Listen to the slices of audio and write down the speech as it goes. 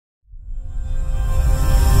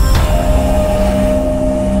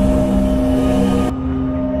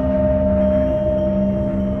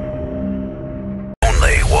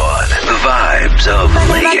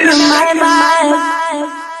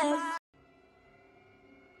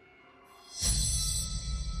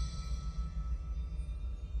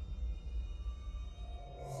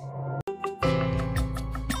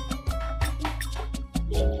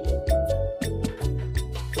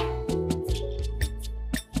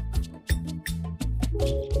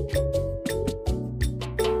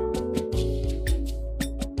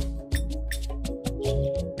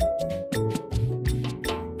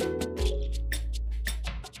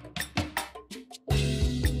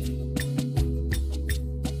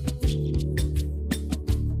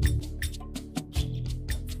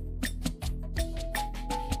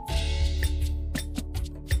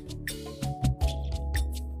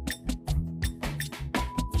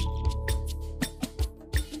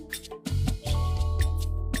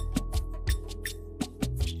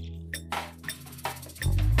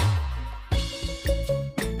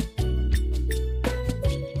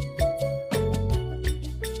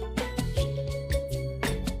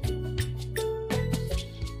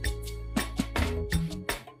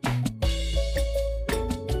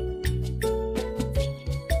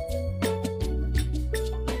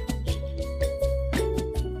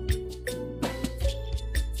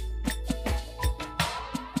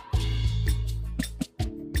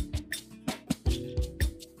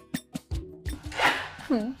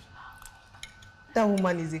That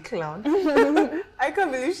woman is a clown. I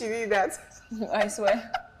can't believe she did that. I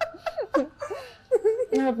swear.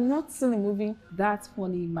 I have not seen a movie that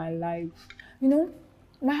funny in my life. You know,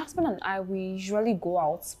 my husband and I, we usually go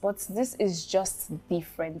out, but this is just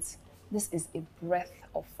different. This is a breath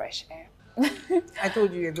of fresh air. I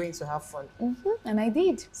told you you're going to have fun. And I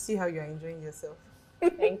did. See how you're enjoying yourself.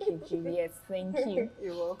 Thank you, Juliet. Thank you.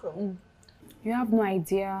 You're welcome. You have no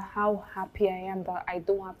idea how happy I am that I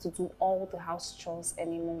don't have to do all the house chores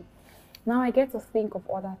anymore. Now I get to think of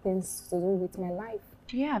other things to do with my life.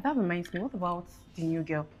 Yeah, that reminds me. What about the new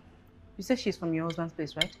girl? You said she's from your husband's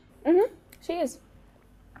place, right? She is.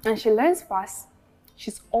 And she learns fast.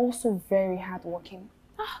 She's also very hardworking.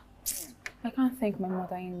 I can't thank my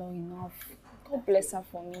mother-in-law enough. God bless her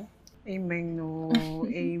for me. Amen. No.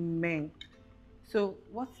 Amen. So,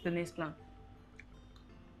 what's the next plan?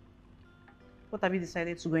 What have you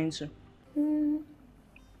decided to go into?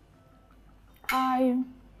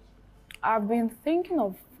 I've been thinking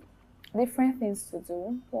of different things to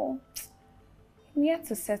do, but I'm yet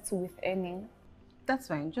to settle with any. That's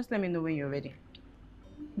fine. Just let me know when you're ready.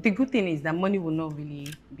 The good thing is that money will not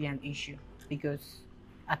really be an issue because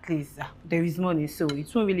at least there is money, so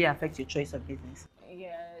it won't really affect your choice of business.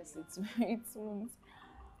 Yes, it won't.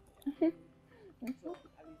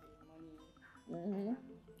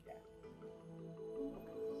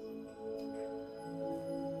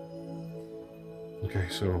 Okay,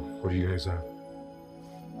 so what do you guys have?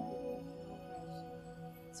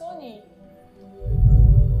 Tony.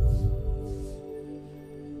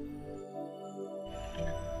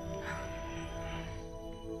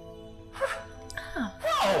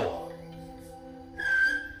 Wow!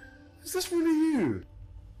 Is this really you?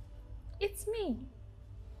 It's me.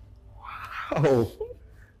 Wow!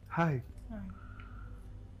 Hi.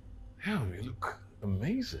 Yeah, you look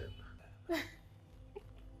amazing.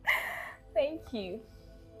 Thank you.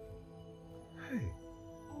 Hey.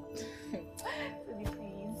 Tony,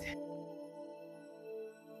 please.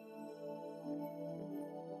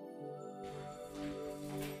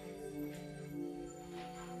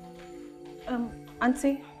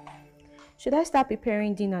 Auntie, should I start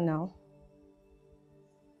preparing dinner now?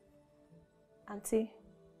 Auntie?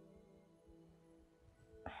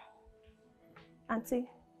 Auntie?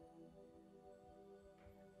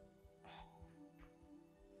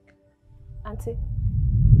 Auntie?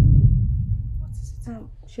 What is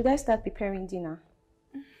it? Should I start preparing dinner?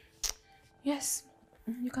 Yes,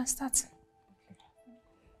 you can start.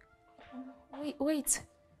 Wait.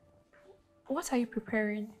 What are you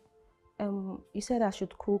preparing? You said I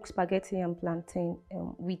should cook spaghetti and plantain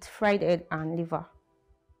with fried egg and liver.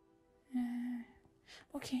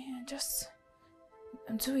 Okay, just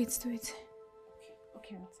do it.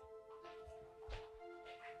 Okay, Auntie.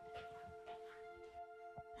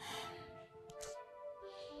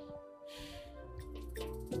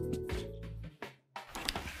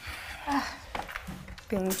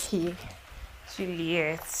 Thank you,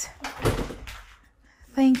 Juliet.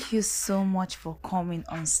 Thank you so much for coming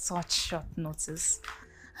on such short notice.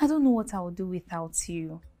 I don't know what I would do without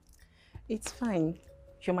you. It's fine.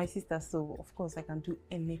 You're my sister, so of course I can do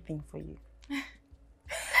anything for you.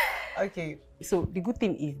 Okay, so the good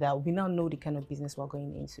thing is that we now know the kind of business we're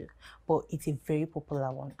going into, but it's a very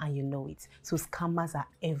popular one and you know it. So scammers are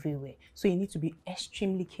everywhere. So you need to be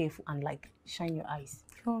extremely careful and shine your eyes.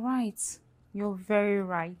 You're right. You're very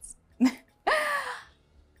right.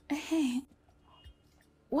 Hey,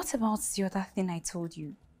 what about the other thing I told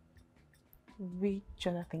you? Which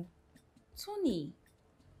other thing? Tony.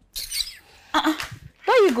 Where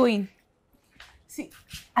are you going? See,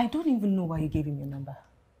 I don't even know why you gave him your number.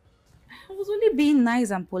 I was only being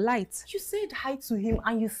nice and polite. You said hi to him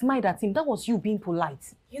and you smiled at him. That was you being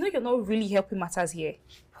polite. You know you're not really helping matters here.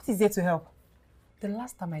 What is there to help? The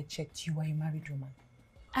last time I checked, you were a married woman.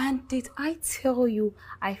 And did I tell you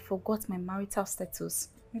I forgot my marital status?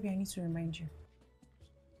 Maybe I need to remind you.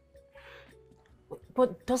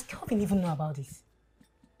 But does Kelvin even know about this?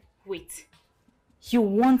 Wait. You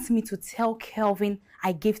want me to tell Kelvin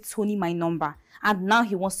I gave Tony my number and now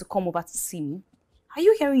he wants to come over to see me? Are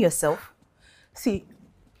you hearing yourself? See,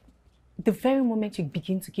 the very moment you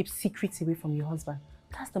begin to keep secrets away from your husband,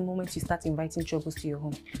 that's the moment you start inviting troubles to your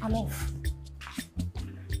home. I'm off.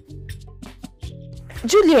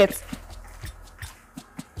 Juliet!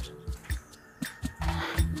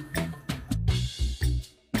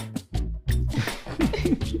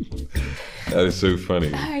 That is so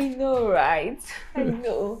funny. I know, right? I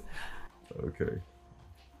know. Okay.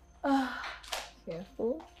 Careful.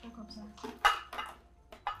 Careful.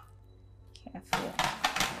 Yeah.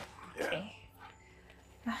 Okay.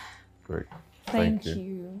 Great. Thank you.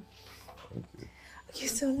 you. Thank you. Okay,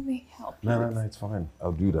 so let me help you. No, it's fine.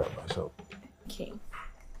 I'll do that myself. Okay.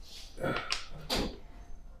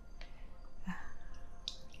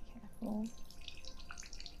 Careful.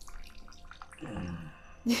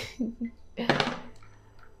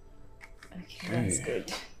 Okay, that's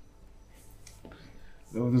good.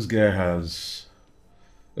 No, this guy has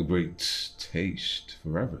a great taste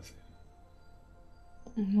for everything.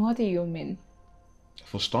 What do you mean?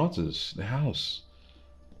 For starters, the house.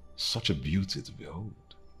 Such a beauty to behold.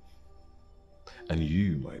 And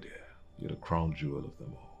you, my dear, you're the crown jewel of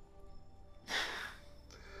them all.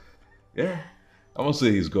 Yeah, I must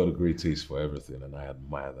say he's got a great taste for everything, and I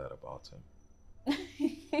admire that about him.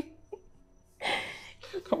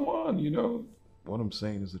 Come on, you know, what I'm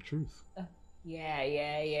saying is the truth.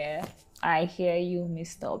 Yeah. I hear you,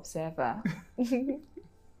 Mr. Observer.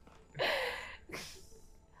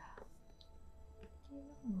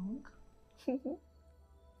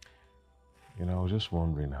 You know, I was just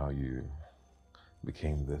wondering how you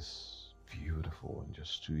became this beautiful in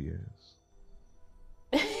just 2 years.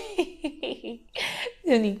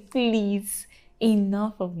 Tony, please,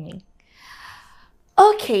 enough of me.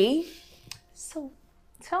 Okay, so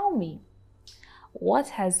tell me, what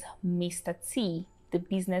has Mr. T, the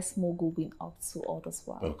business mogul, been up to all this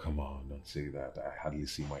while? Oh, come on, don't say that. I hardly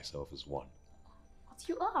see myself as one. But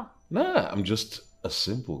you are. Nah, I'm just a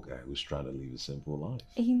simple guy who's trying to live a simple life.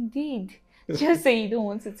 Indeed. Just say you don't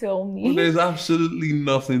want to tell me. Well, there's absolutely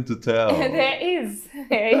nothing to tell. There is.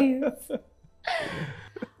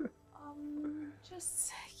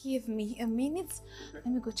 Just give me a minute. Let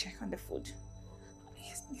me go check on the food.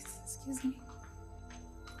 Yes, excuse me.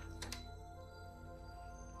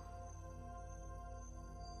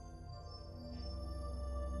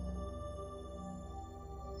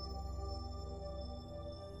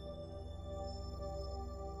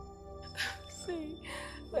 Sorry,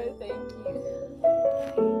 but thank you.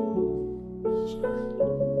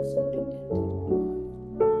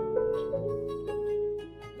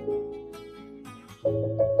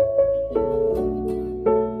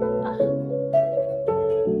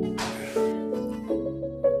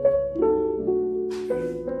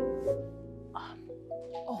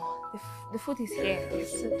 The food is here.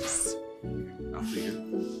 So just... I'll see you.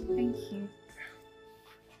 Thank you.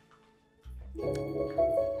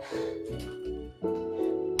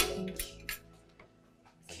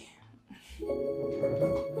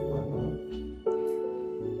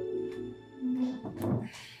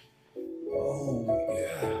 Oh,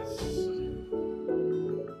 yes.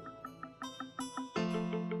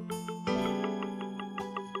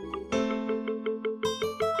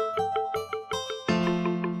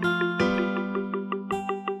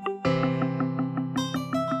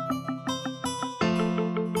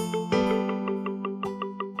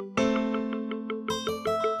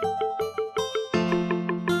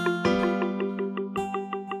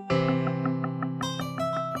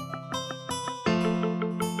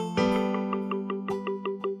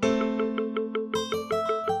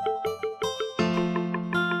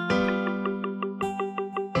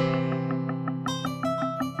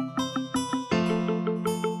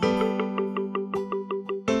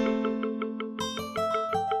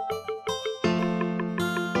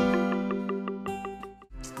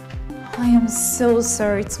 I am so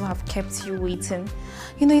sorry to have kept you waiting.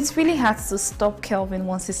 You know, it's really hard to stop Kelvin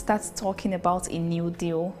once he starts talking about a new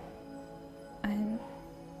deal. And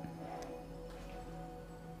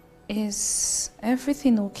is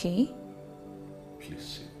everything okay?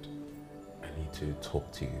 Please sit. I need to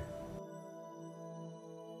talk to you.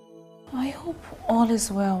 I hope all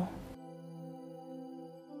is well.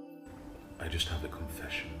 I just have a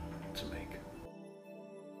confession to make.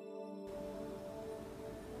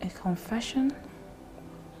 A confession?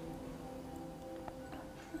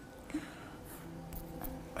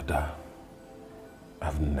 Ada,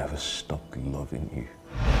 I've never stopped loving you.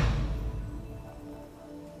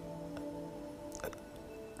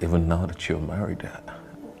 Even now that you're married,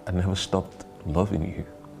 I never stopped loving you.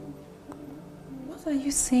 What are you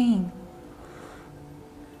saying?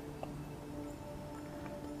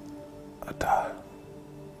 Ada,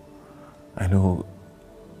 I know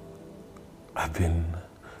I've been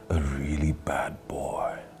a really bad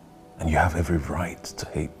boy, and you have every right to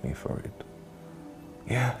hate me for it.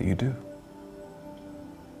 Yeah, you do.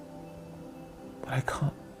 But I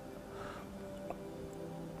can't.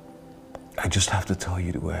 I just have to tell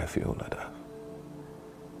you the way I feel, Ada.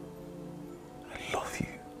 I love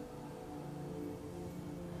you.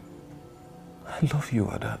 I love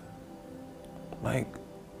you, Ada. Like,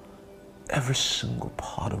 every single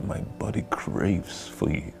part of my body craves for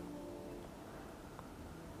you.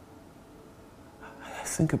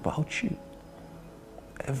 think about you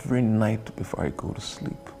every night before I go to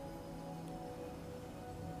sleep.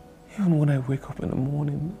 Even when I wake up in the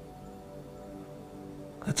morning,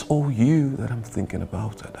 it's all you that I'm thinking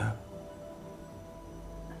about, Ada.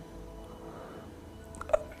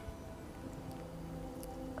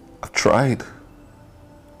 I've tried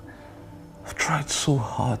so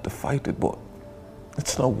hard to fight it, but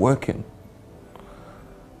it's not working.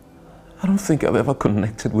 I don't think I've ever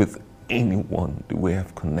connected with anyone the way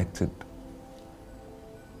I've connected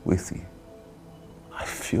with you. I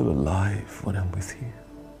feel alive when I'm with you.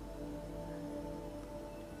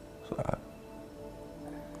 So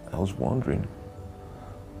I was wondering,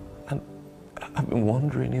 and I've been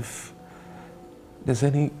wondering if there's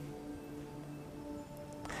any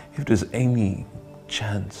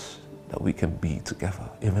chance that we can be together,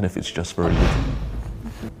 even if it's just for a little.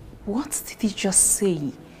 What did he just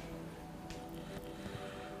say?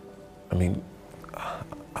 I mean,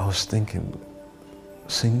 I was thinking,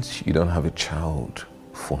 since you don't have a child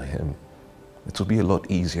for him, it will be a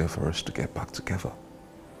lot easier for us to get back together.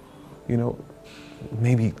 You know,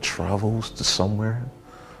 maybe travels to somewhere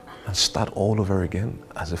and start all over again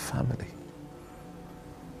as a family.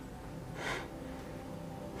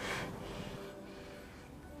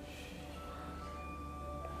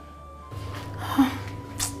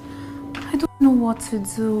 I don't know what to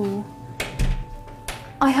do.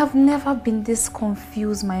 I have never been this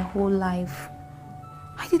confused my whole life.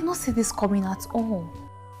 I did not see this coming at all.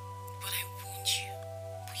 But I warned you,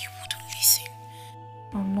 but you wouldn't listen.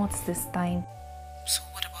 No, not this time. So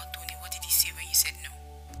what about Tony? What did he say when you said no?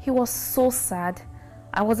 He was so sad.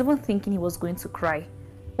 I was even thinking he was going to cry.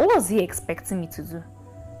 What was he expecting me to do?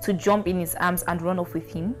 To jump in his arms and run off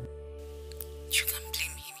with him? You can't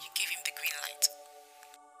blame him. You gave him the green light.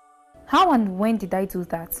 How and when did I do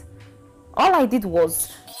that? All I did was...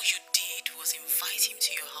 All you did was invite him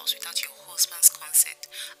to your house without your husband's consent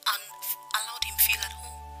and allowed him feel at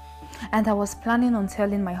home. And I was planning on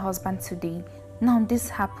telling my husband today. Now this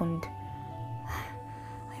happened.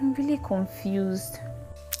 I'm really confused.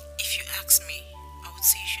 If you ask me, I would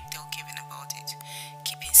say you should tell Kevin about it.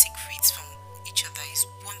 Keeping secrets from each other is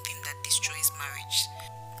one thing that destroys marriage.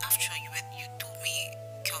 After all, you told me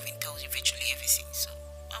Kelvin tells you virtually everything, so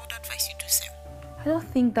I would advise you do the same. I don't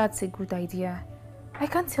think that's a good idea. I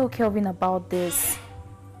can't tell Kelvin about this.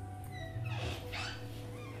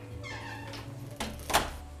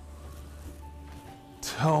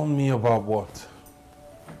 Tell me about what?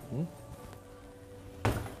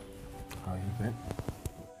 How you been?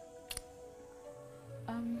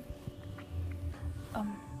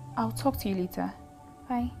 I'll talk to you later.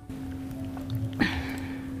 Bye.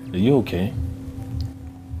 Are you okay?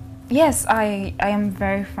 Yes, I am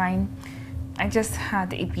very fine. I just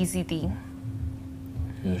had a busy day.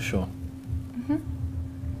 You sure? Who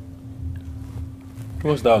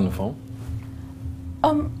was that on the phone?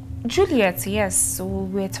 Juliet, yes. So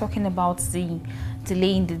we're talking about the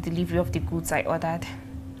delay in the delivery of the goods I ordered.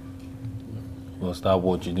 Was that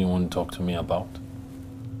what you didn't want to talk to me about?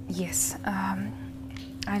 Yes.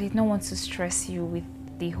 I did not want to stress you with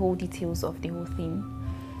the whole details of the whole thing.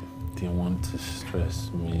 Didn't want to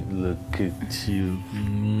stress me. Look at you.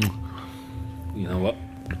 You know what?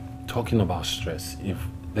 Talking about stress, if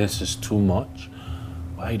this is too much,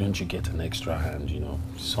 why don't you get an extra hand, you know?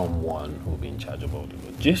 Someone who'll be in charge of all the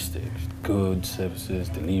logistics, goods, services,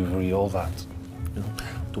 delivery, all that. You know,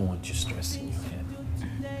 don't want you stressing your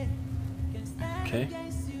head. Okay?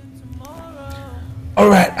 All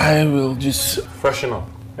right, I will just freshen up.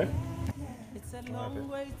 Okay? It's a long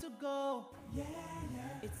way to go.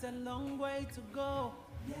 It's a long way to go.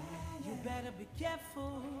 You better be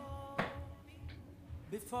careful.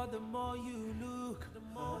 Before the more you look,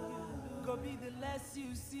 go be the less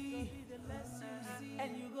you see,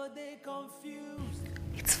 and you go there confused.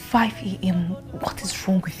 It's 5 a.m. What is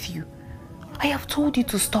wrong with you? I have told you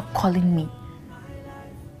to stop calling me.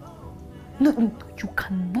 No, you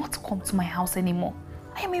cannot come to my house anymore.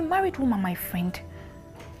 I am a married woman, my friend.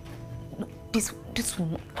 No, this will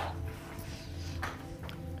not.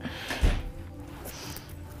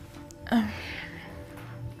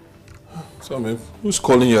 So, man, who's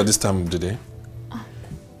calling you at this time of the day?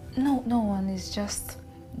 No one. It's just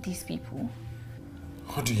these people.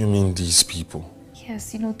 What do you mean, these people?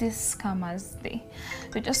 Yes, you know, these scammers, they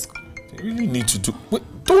just... They really need to do... Wait,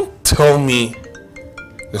 don't tell me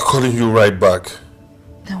they're calling you right back.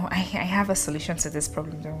 No, I have a solution to this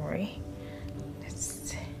problem, don't worry.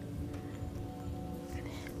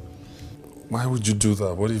 Why would you do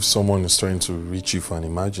that? What if someone is trying to reach you for an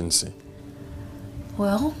emergency?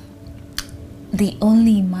 Well, the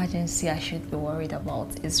only emergency I should be worried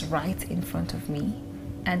about is right in front of me.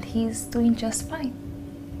 and he's doing just fine.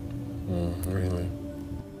 Really?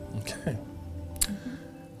 Okay.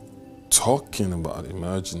 Talking about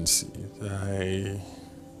emergencies, I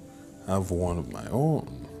have one of my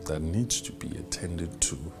own that needs to be attended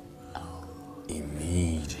to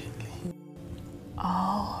immediately.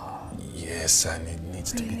 Oh. Yes, and it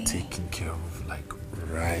needs to be taken care of like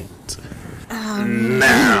right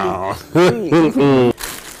now. You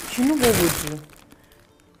know what we'll do?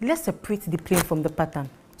 Let's separate the plane from the pattern.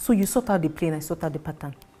 So you sort out the plane, I sort out the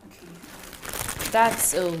pattern.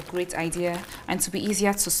 That's a great idea, and to be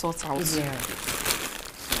easier to sort out. Yeah.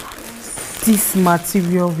 This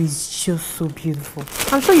material is just so beautiful.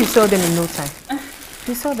 I'm sure you sell them in no time.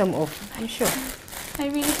 You sell them off, I'm sure. I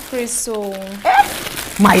really pray so.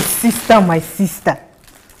 My sister.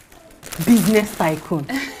 Business tycoon.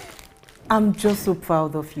 I'm just so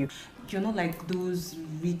proud of you. You're not like those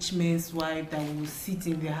rich men's wives that will sit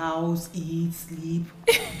in the house, eat, sleep,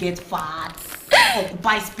 get fat,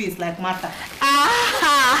 occupy space like Martha.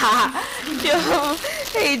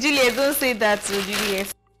 Hey, Juliet, don't say that to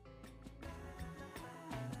Juliet.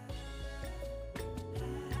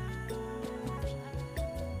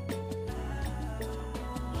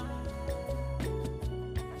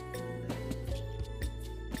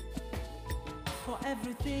 For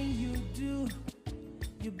everything you do,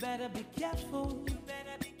 you better be careful. You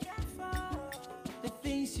better be careful. The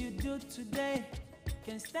things you do today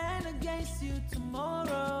can stand against you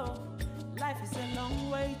tomorrow. Life is a long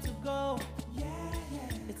way to go. Yeah,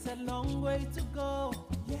 yeah. It's a long way to go.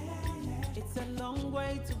 Yeah, yeah. It's a long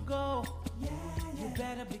way to go. Yeah, yeah. You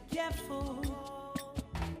better be careful.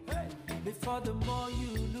 Hey. Before the more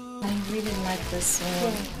you lose. I really like this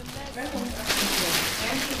song.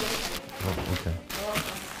 Oh, okay.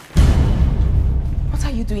 What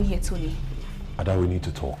are you doing here, Tony? Ada, we need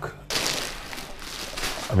to talk.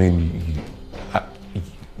 I mean,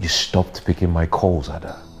 you stopped picking my calls,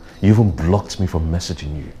 Ada. You even blocked me from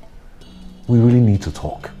messaging you. We really need to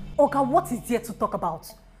talk. Oga, what is there to talk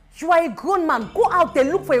about? You are a grown man. Go out there,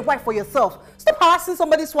 look for a wife for yourself. Stop harassing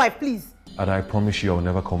somebody's wife, please. Ada, I promise you I'll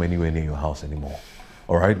never come anywhere near your house anymore.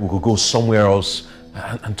 All right? We could go somewhere else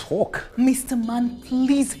and talk. Mr. Man,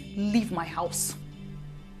 please leave my house.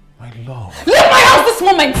 My love. Leave my house this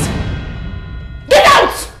moment! Get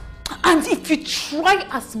out! And if you try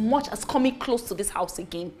as much as coming close to this house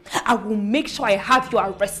again, I will make sure I have you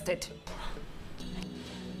arrested.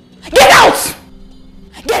 Get out!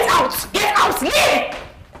 Get out! Get out! Leave!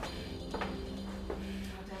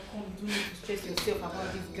 You don't need to stress yourself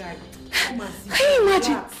about this guy. Come and see. Can you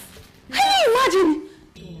imagine? Can you imagine?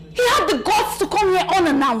 He had the guts to come here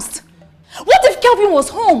unannounced. What if Kelvin was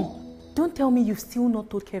home? Don't tell me you've still not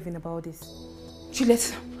told Kevin about this.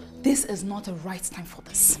 Juliet, this is not the right time for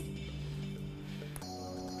this.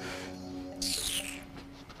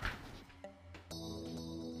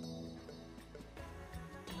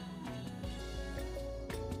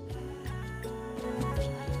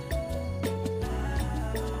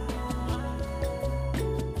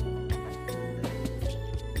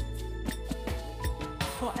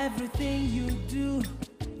 For everything you do,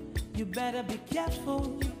 you better be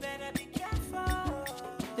careful. You better be careful.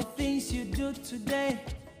 The things you do today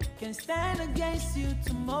can stand against you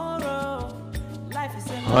tomorrow. Life is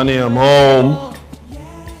a long Honey, I'm way to home. go. Yeah,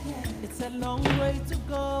 yeah. It's a long way to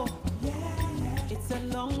go. Yeah, yeah. It's a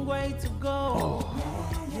long way to go.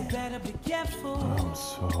 Oh. You better be careful. I'm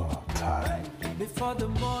so tired. Before the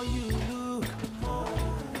more you look,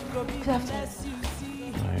 go be the less you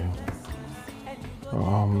see.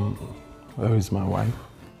 Where is my wife?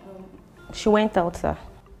 She went out, sir.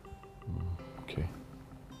 Okay.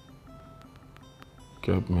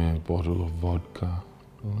 Get me a bottle of vodka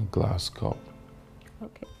and a glass cup.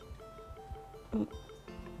 Okay.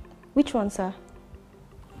 Which one, sir?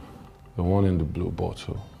 The one in the blue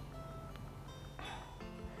bottle.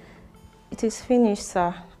 It is finished,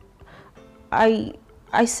 sir. I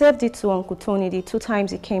served it to Uncle Tony the 2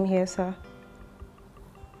 times he came here, sir.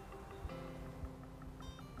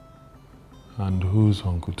 And who's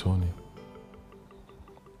Uncle Tony?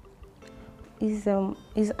 He's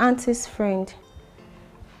his auntie's friend.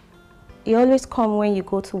 He always comes when you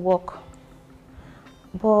go to work.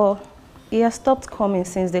 But he has stopped coming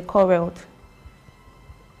since they quarreled.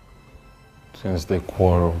 Since they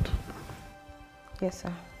quarreled. Yes,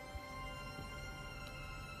 sir.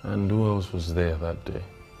 And who else was there that day?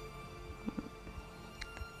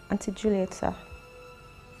 Auntie Juliet, sir.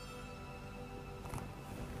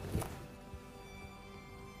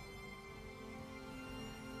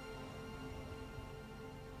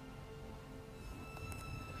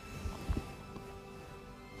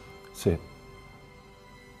 Sit.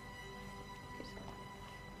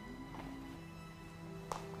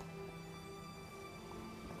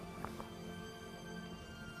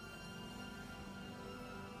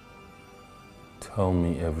 Tell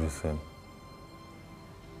me everything.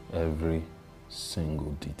 Every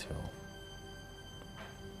single detail.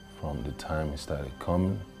 From the time he started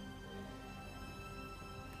coming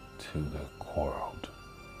to the quarreled.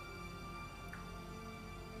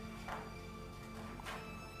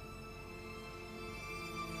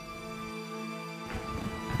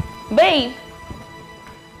 Babe!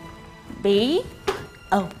 Babe?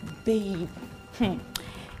 Oh, babe.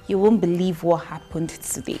 You won't believe what happened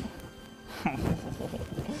today.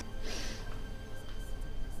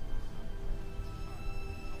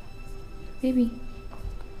 Baby.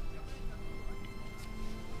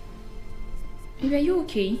 Baby, are you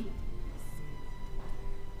okay?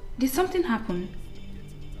 Did something happen?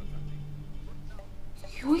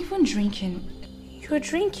 You're even drinking. You're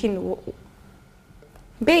drinking.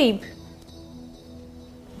 Babe.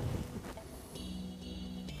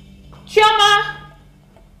 Chioma!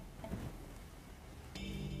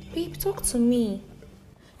 Babe, talk to me.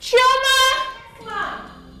 Chioma!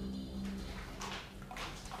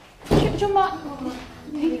 Chioma,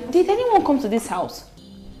 did anyone come to this house?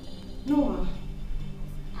 No.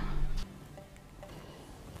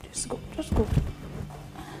 Just go, just go.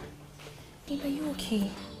 Babe, are you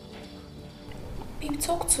okay? Babe,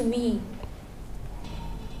 talk to me.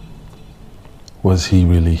 Was he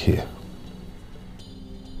really here?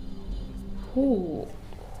 Who?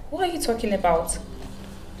 What are you talking about?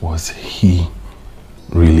 Was he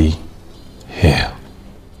really here?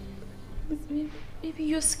 Baby,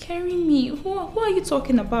 you're scaring me. Who are you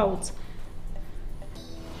talking about?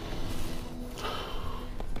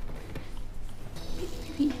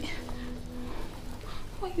 Baby,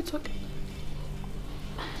 who are you talking?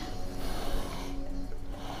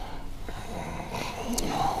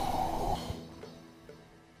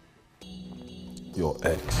 Your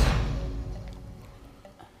ex.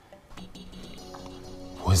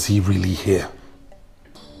 Was he really here?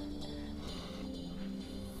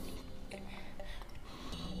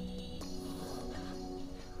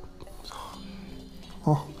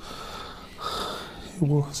 Oh, he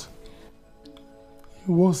was.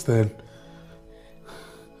 He was then.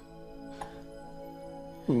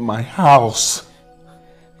 In my house.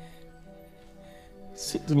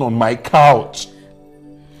 Sitting on my couch.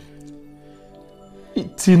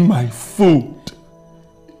 Eating my food.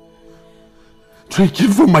 Drinking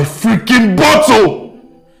from my freaking bottle!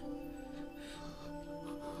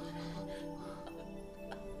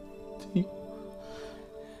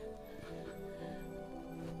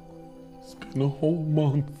 It's been a whole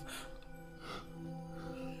month.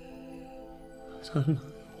 It's been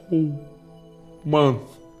a whole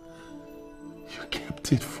month. You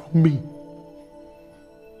kept it from me.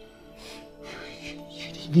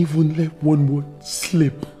 You didn't even let one word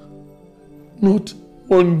slip. Not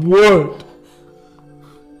one word.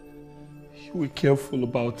 You were careful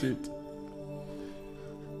about it.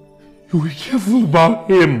 You were careful about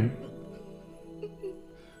him.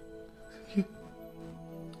 Did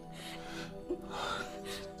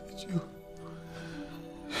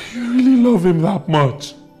you really love him that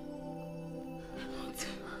much?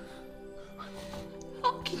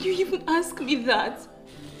 How can you even ask me that?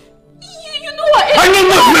 You know what? I know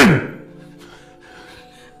nothing!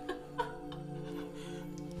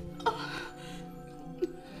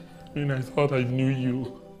 I thought I knew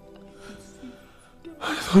you.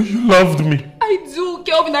 I thought you loved me. I do,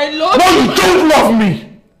 Kelvin, I love No, you. you don't love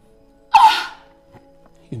me!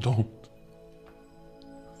 You don't.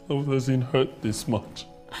 Love doesn't hurt this much.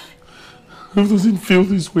 Love doesn't feel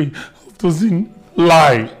this way. Love doesn't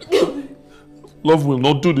lie. Love will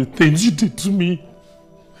not do the things you did to me.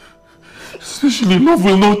 Especially love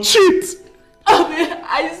will not cheat.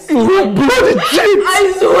 I swear. You're a bloody cheat.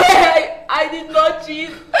 I swear I did not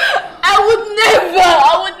cheat. I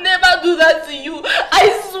would never do that to you. I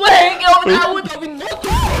swear, Kelvin, I would have been not.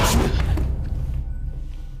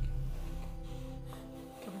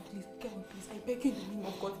 Kelvin, please, I beg you in the name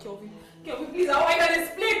of God, Kelvin. Kelvin, please, how I can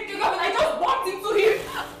explain? Kelvin, I just bumped into him.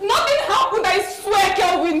 Nothing happened, I swear,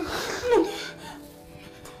 Kelvin.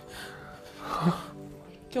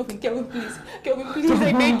 Kelvin, please. Kelvin, please,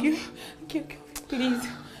 I beg you. Kelvin, please.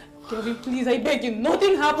 Kelvin, please, I beg you.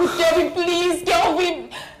 Nothing happened, Kelvin, please. Kelvin.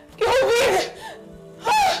 Kelvin.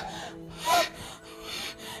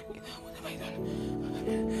 What have I done?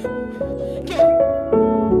 Kelvin.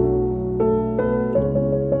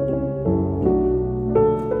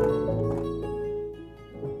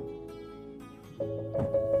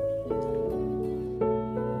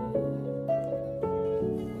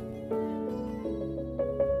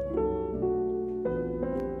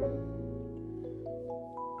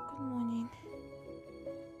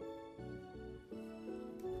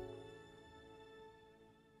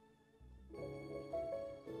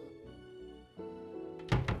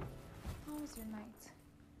 was your night?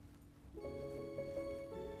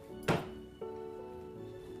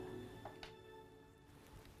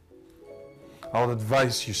 I would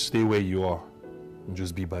advise you stay where you are and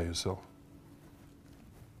just be by yourself.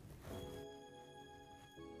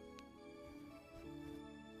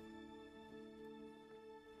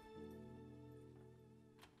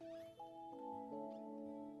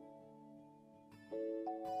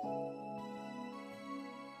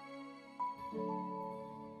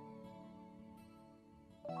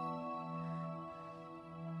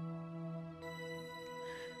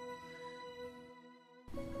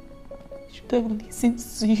 Should have listened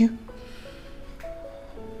to you.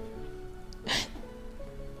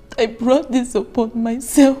 I brought this upon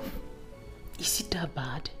myself. Is it that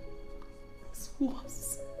bad? It's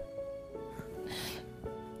worse.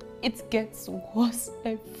 It gets worse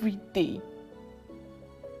every day.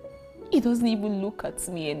 He doesn't even look at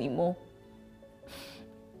me anymore.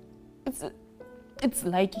 It's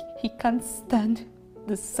like he can't stand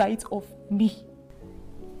the sight of me.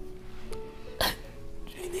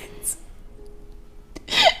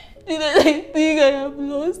 I think I have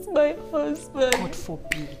lost my husband. God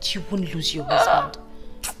forbid, you won't lose your husband.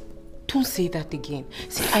 Don't say that again.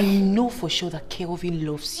 See, I know for sure that Kelvin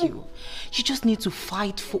loves you. You just need to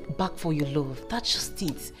fight back for your love. That's just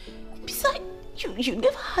it. Besides, you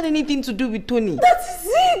never had anything to do with Tony. That is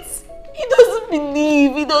it. He doesn't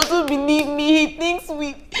believe me. He thinks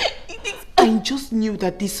I just knew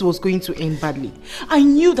that this was going to end badly. I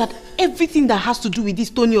knew that everything that has to do with this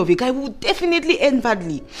Tony of a guy would definitely end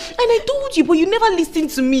badly. And I told you, but you never listened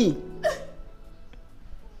to me.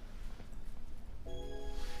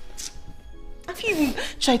 Have you even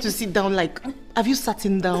tried to sit down, have you sat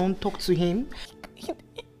him down, talked to him?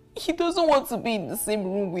 He doesn't want to be in the same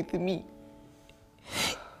room with me.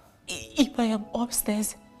 If I am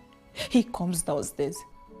upstairs, he comes downstairs.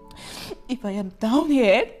 If I am down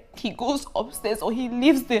here, he goes upstairs or he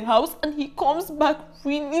leaves the house and he comes back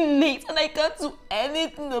really late and I can't do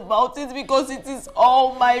anything about it because it is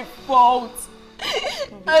all my fault.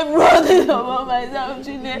 I brought it upon myself,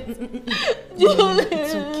 Juliet.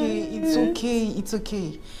 It's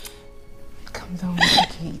okay. Calm down,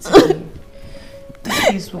 it's okay. This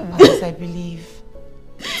is what matters, I believe.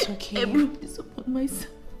 It's okay. I brought this upon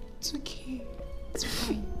myself. It's okay. It's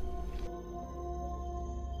fine.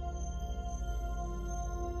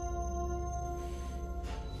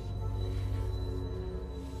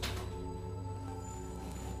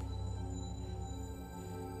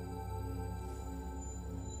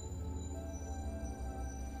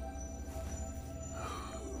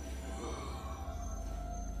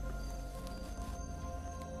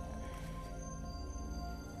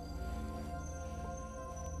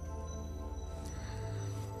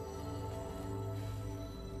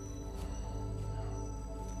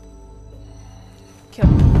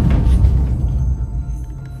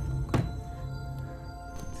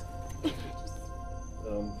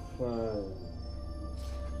 I'm fine.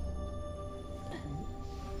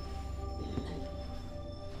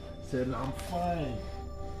 Said I'm fine.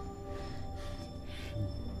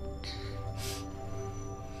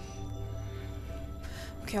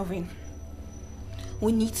 Kelvin,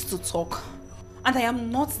 we need to talk. And I am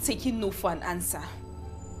not taking no for an answer.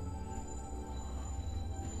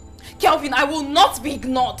 Kelvin, I will not be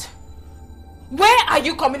ignored. Where are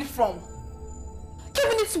you coming from?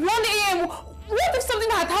 Kelvin, it's 1 a.m. What if something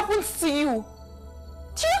had happened to you?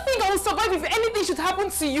 Do you think I will survive if anything should happen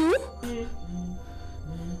to you?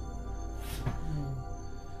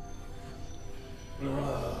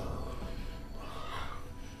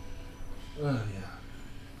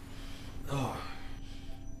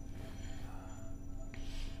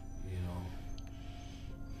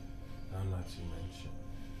 Now that you mention,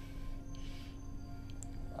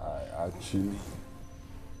 I actually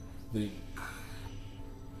think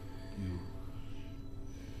you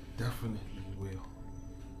definitely will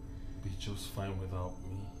be just fine without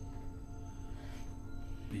me,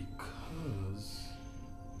 because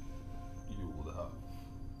you would have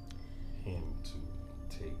him to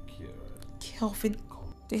take care of. Kelvin,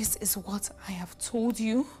 this is what I have told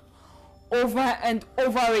you over and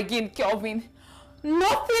over again, Kelvin.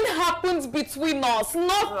 Nothing happens between us.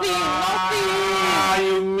 Nothing.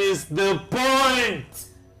 You missed the point.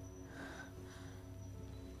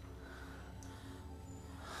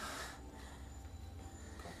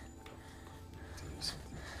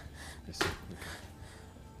 Listen.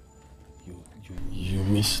 You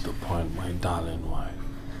missed the point, my darling wife.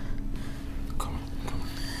 Come.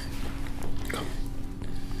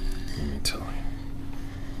 Let me tell you.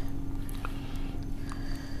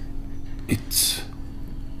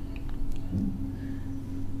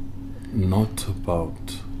 not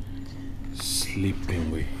about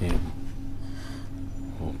sleeping with him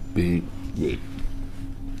or being with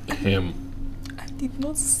him. I did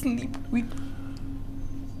not sleep with.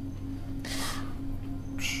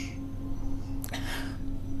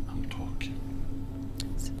 I'm talking.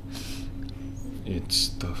 It's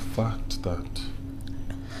the fact that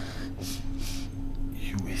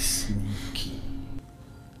you were sneaky.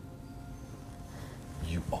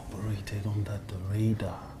 You operated under the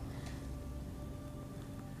radar.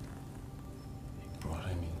 You brought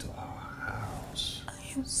him into our house. I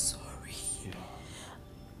am sorry. Yeah.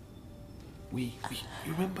 We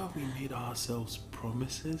remember we made ourselves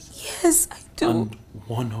promises? Yes, I do. And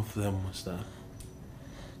one of them was that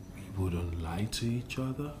we wouldn't lie to each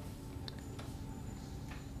other,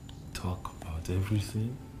 talk about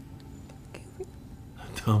everything.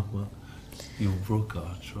 Tama, you broke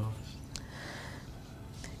our trust.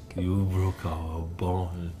 You broke our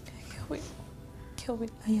bond.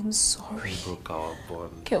 Kelvin, I am sorry. You broke our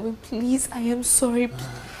bond. Kelvin, please, I am sorry.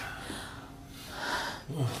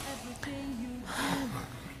 Everything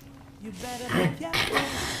you better be careful.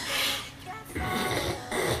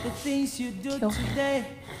 The things you do today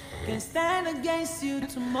can stand against you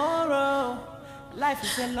tomorrow. Life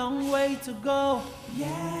is a long way to go.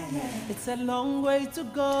 It's a long way to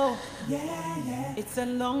go. It's a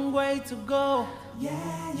long way to go.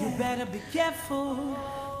 You better be careful.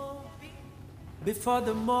 Before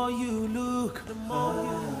the more you look,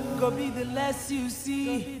 go be the less you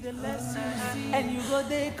see. And you go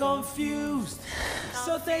there confused.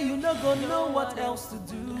 So say you no go know what else to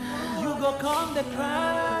do. You go come the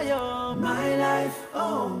cry, oh my life,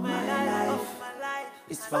 oh my life.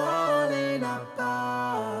 It's falling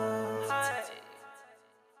apart.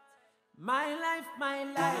 My life,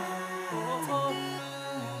 oh.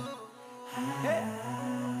 Hey.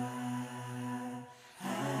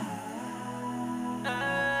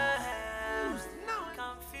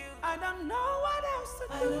 I don't know what else to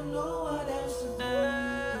do. I don't know what else to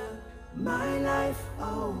do. My life,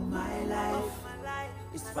 oh my life,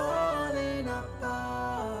 is falling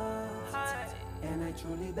apart. And I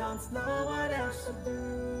truly don't know what else to do.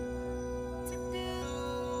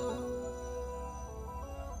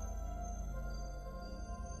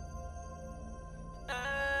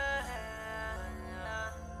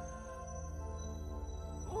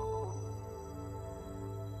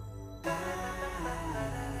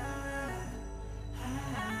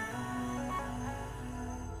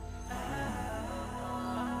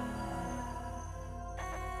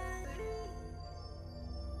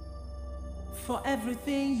 For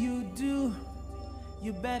everything you do,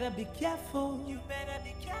 you better be careful. You better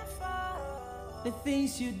be careful. The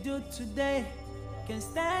things you do today can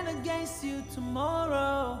stand against you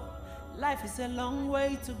tomorrow. Life is a long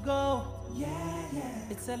way to go.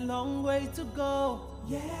 It's a long way to go.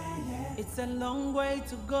 It's a long way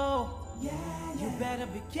to go. You better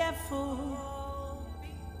be careful.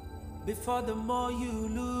 Before the more you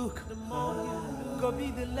look, go be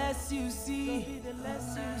the less you see.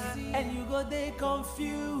 And you go there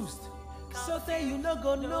confused. So say you no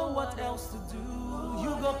go know what else to do.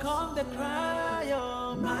 You go come the cry,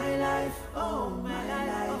 oh my life, oh my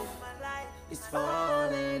life. It's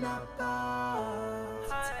falling apart.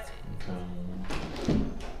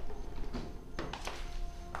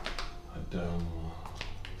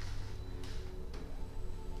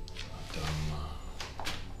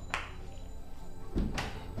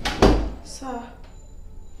 Sir.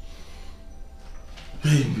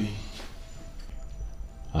 Baby,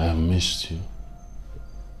 I have missed you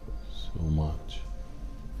so much.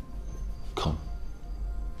 Come.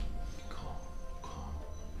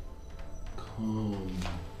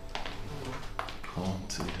 Come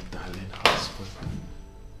to your darling husband.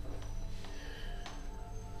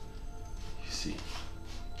 You see,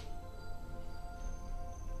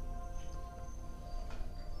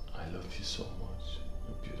 I love you so much,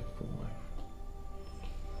 a beautiful wife.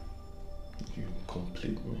 You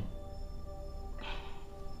complete me.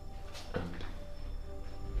 And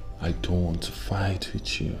I don't want to fight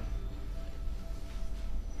with you.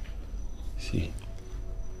 See,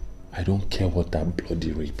 I don't care what that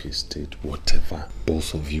bloody rapist did, whatever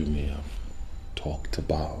both of you may have talked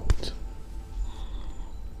about.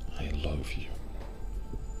 I love you.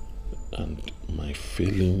 And my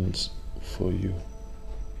feelings for you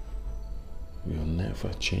will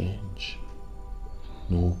never change.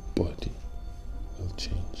 Nobody will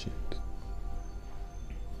change it.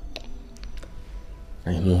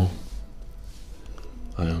 I know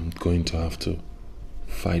I am going to have to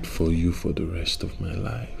fight for you for the rest of my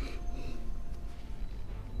life.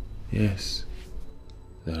 Yes,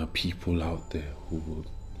 there are people out there who will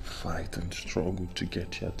fight and struggle to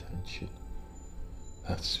get your attention.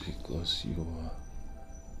 That's because you are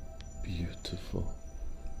beautiful.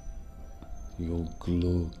 Your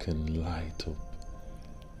glow can light up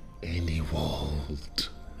any world.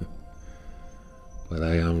 But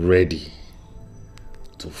I am ready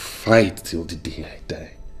to fight till the day I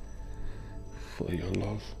die for your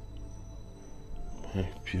love, my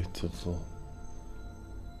beautiful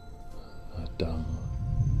Adama,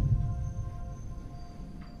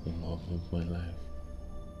 the love of my life.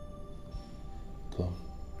 Come,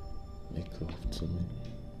 make love to me.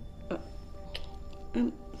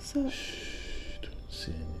 So... Shh, don't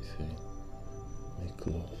say anything. Make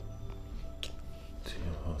love to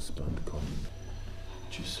your husband. Come,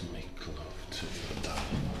 just make love to your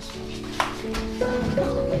darling husband.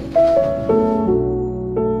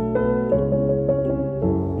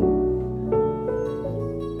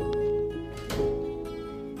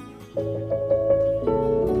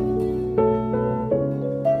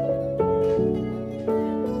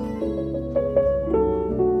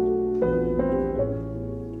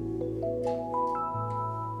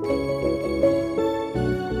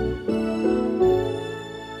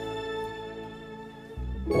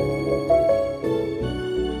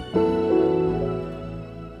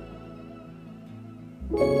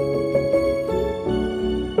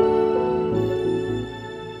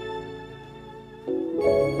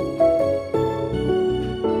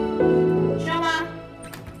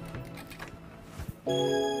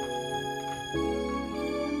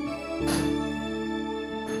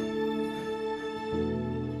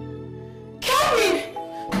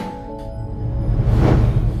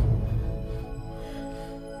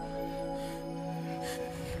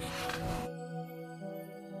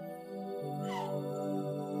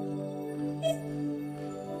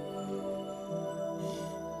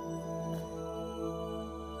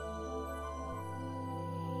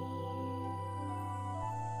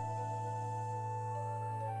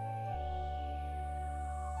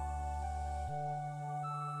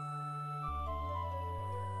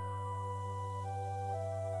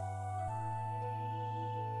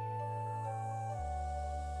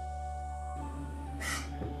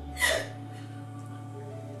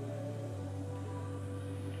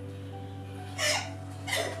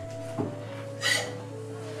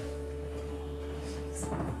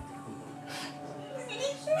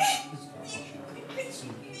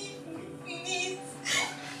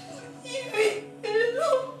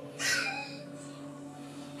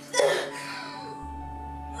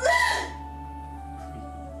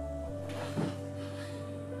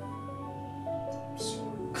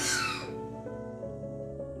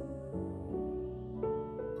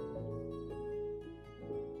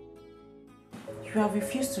 You have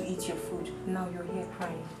refused to eat your food. Now you're here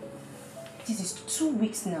crying. This is 2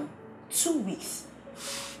 weeks now. 2 weeks.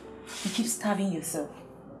 You keep starving yourself.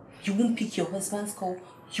 You won't pick your husband's call.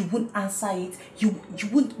 You won't answer it. You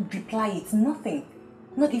won't reply it. Nothing.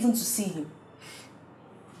 Not even to see him.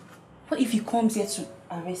 What if he comes here to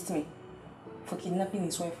arrest me for kidnapping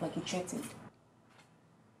his wife like he threatened?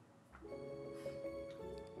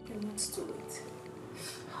 You're not too late.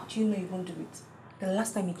 How do you know he won't do it? The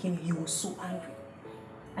last time he came, he was so angry.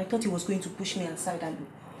 I thought he was going to push me aside and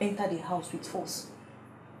enter the house with force.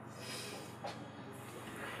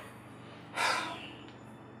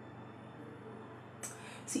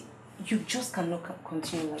 See, you just cannot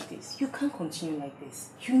continue like this. You can't continue like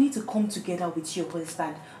this. You need to come together with your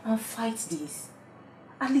husband and fight this.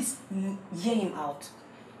 At least hear him out.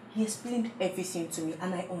 He explained everything to me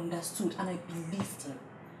and I understood and I believed him.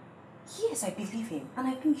 Yes, I believe him and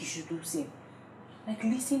I think you should do the same. Like,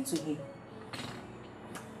 listen to him.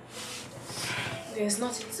 There's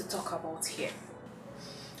nothing to talk about here.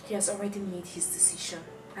 He has already made his decision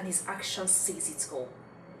and his action says it all.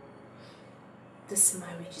 This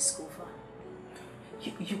marriage is over.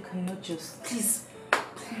 You cannot just... Please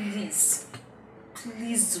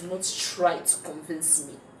do not try to convince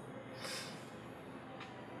me.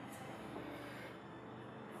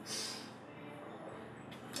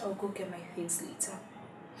 I'll go get my things later.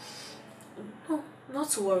 No, not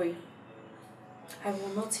to worry. I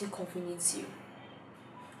will not inconvenience you.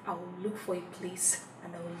 I will look for a place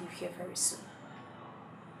and I will leave here very soon.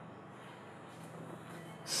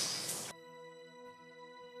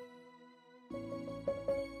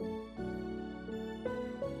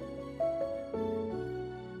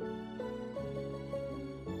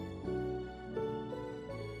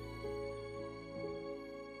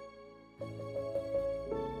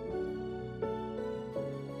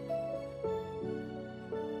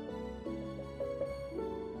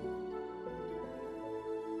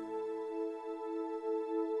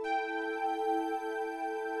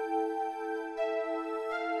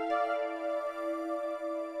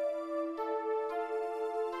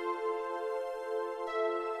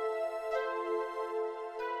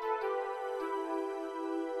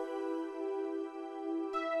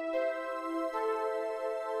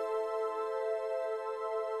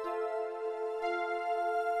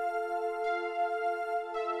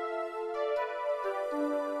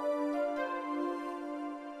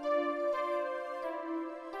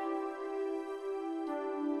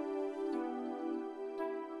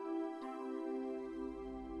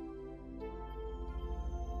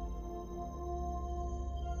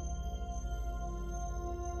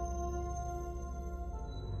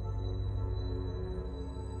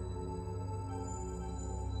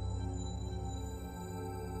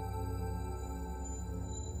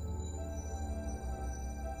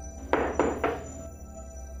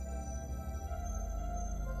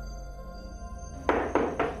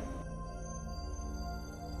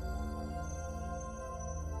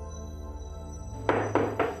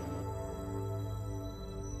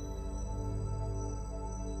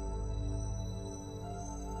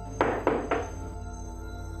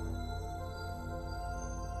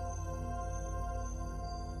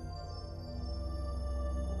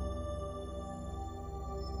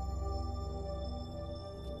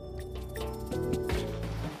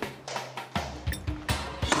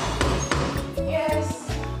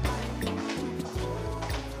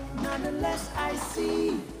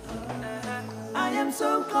 am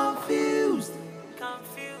so confused.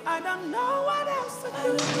 I don't know what else to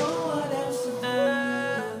do.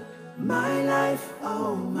 My life,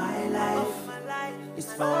 oh my life,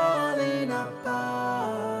 is falling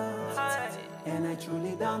apart, and I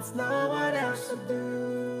truly don't know what else to do.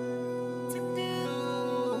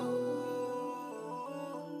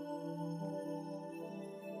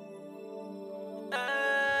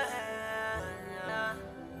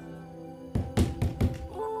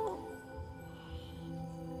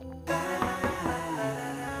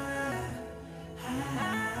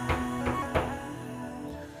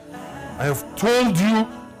 I have told you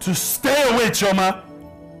to stay away, Chioma.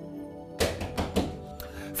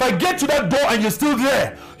 If I get to that door and you're still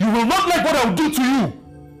there, you will not like what I will do to you.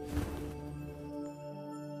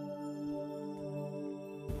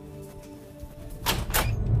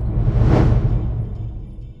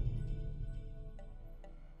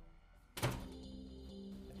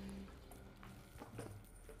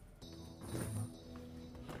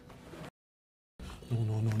 No.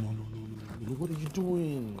 What are you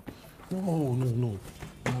doing? No,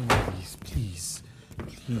 please.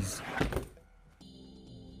 No.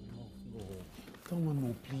 Come on,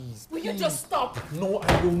 no, please. Will you just stop? No,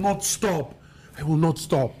 I will not stop.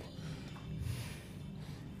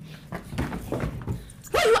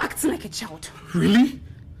 Why are you acting like a child? Really?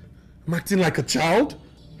 I'm acting like a child?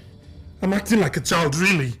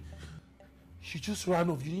 Really? She just ran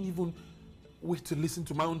off. You didn't even wait to listen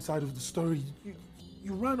to my own side of the story.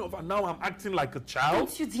 You ran off and now I'm acting like a child?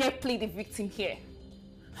 Don't you dare play the victim here.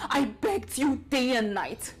 I begged you day and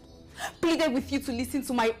night. Pleaded with you to listen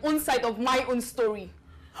to my own side of my own story.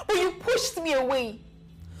 But you pushed me away.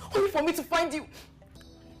 Only for me to find you.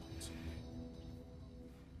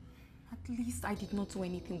 At least I did not do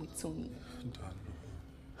anything with Tony.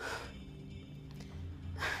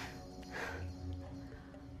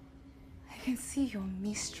 I can see your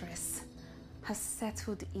mistress has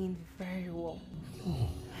settled in very well. Oh.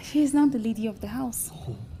 She is now the lady of the house.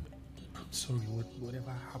 Oh, I'm sorry,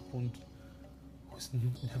 whatever happened was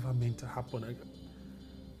never meant to happen. I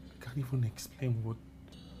can't even explain what...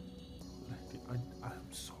 I'm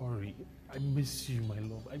sorry. I miss you, my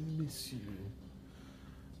love. I miss you.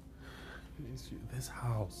 This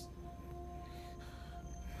house.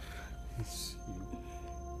 I miss you.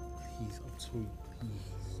 Please, I'm sorry.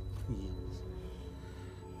 Please.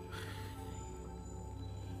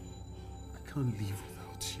 I can't live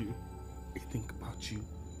without you. I think about you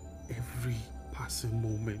every passing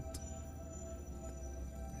moment.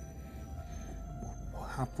 What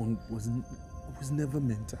happened was never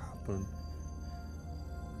meant to happen.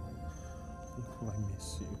 Oh, I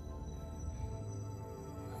miss you.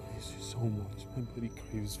 I miss you so much. My body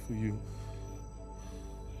craves for you.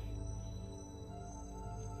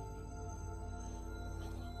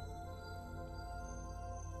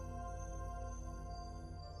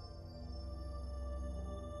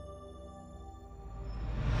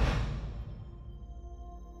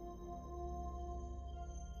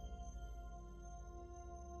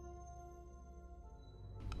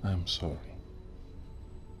 I'm sorry.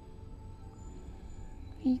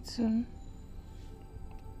 Me too.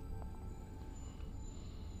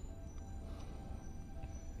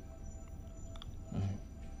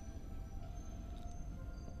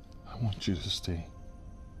 I want you to stay.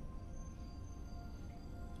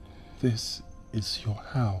 This is your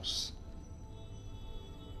house.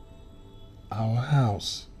 Our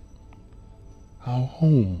house. Our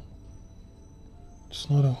home. It's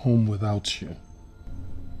not a home without you.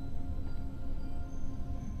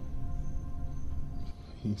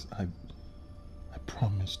 Please, I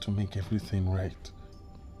promise to make everything right.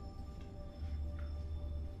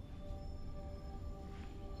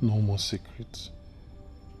 No more secrets.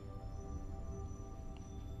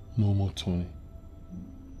 No more Tony.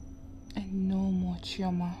 And no more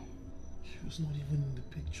Chioma. She was not even in the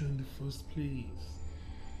picture in the first place.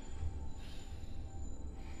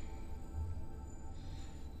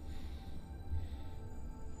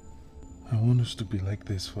 I want us to be like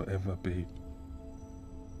this forever, babe.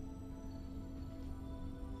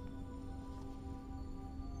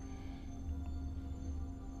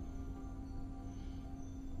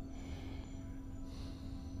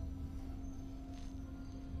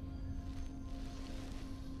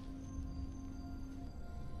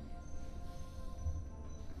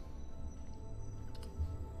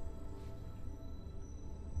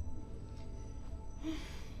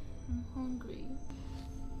 Hungry.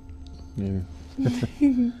 Yeah.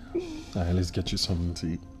 Alright, let's get you something to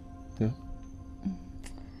eat. Yeah?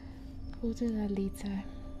 We'll do that later.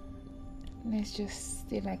 Let's just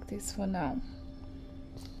stay like this for now.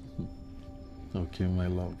 Okay, my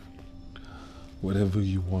love. Whatever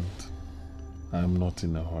you want. I'm not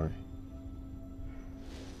in a hurry.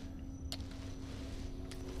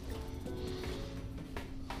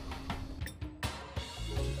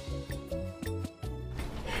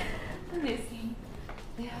 Honestly,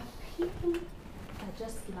 there are people that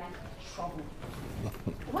just like trouble.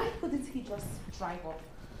 Why couldn't he just drive off?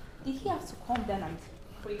 Did he have to come down and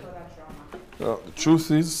create all that drama? The truth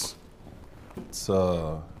is, it's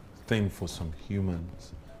a thing for some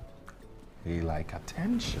humans. They like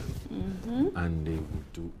attention, and they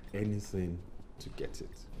would do anything to get it.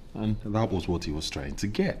 And that was what he was trying to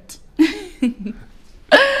get.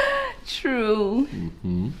 True.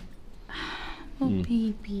 Oh,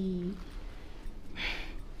 baby.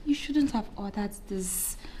 You shouldn't have ordered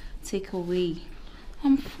this takeaway.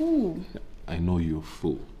 I'm full. I know you're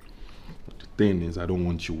full. But the thing is, I don't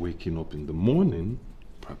want you waking up in the morning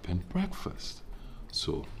prepping breakfast.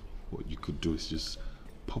 So what you could do is just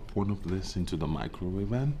pop one of this into the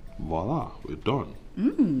microwave and voila, we're done.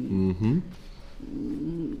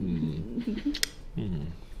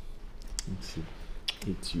 Let's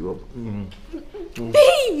hit you up.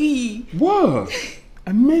 Baby! What?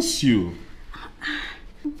 I miss you.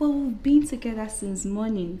 But we've been together since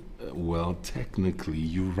morning. Well, technically,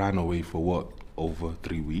 you ran away for what? Over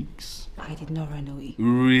 3 weeks? I did not run away.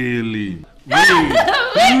 Really? Really?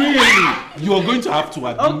 Really? You are going to have to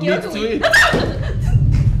admit to it.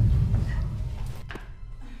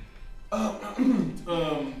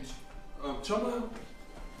 Choma,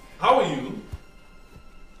 how are you?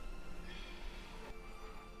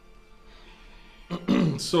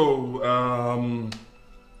 So,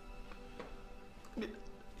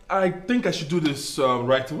 I think I should do this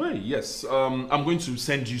right away. Yes, I'm going to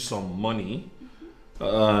send you some money,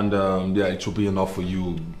 and yeah, it will be enough for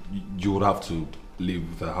you. You would have to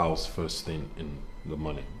leave the house first thing in the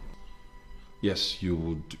morning. Yes, you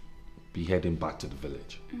would be heading back to the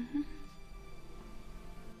village.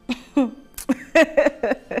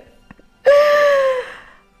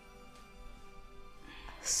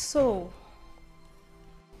 So,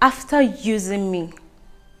 after using me,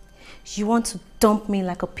 you want to dump me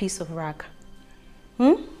like a piece of rag?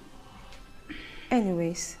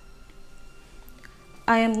 Anyways,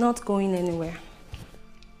 I am not going anywhere.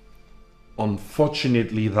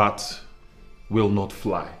 Unfortunately, that will not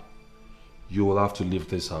fly. You will have to leave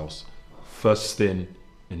this house first thing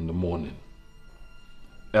in the morning.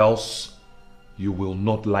 Else, you will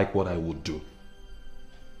not like what I would do.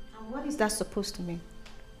 And what is that supposed to mean?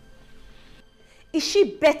 Is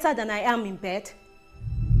she better than I am in bed?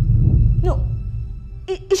 No.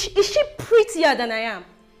 Is she prettier than I am?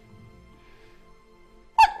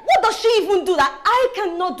 What does she even do that I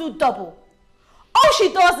cannot do double? All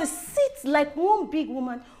she does is sit like one big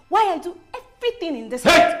woman while I do everything in this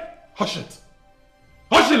house. Hey! Hush it!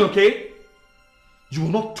 Hush it, okay? You will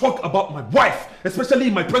not talk about my wife, especially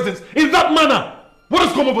in my presence, in that manner! What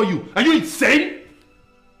has come over you? Are you insane?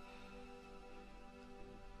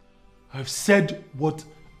 I've said what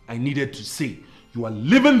I needed to say. You are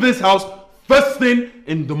leaving this house first thing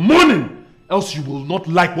in the morning, else you will not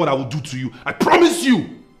like what I will do to you. I promise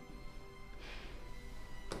you!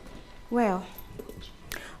 Well,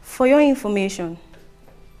 for your information,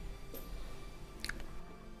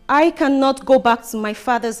 I cannot go back to my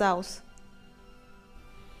father's house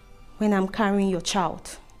when I'm carrying your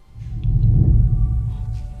child.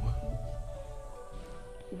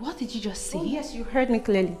 What did you just say? Oh, yes, you heard me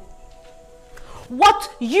clearly.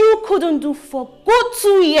 What you couldn't do for good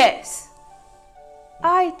 2 years,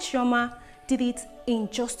 I, Chioma, did it in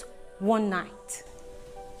just one night.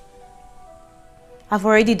 I've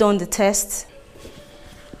already done the test.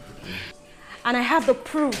 And I have the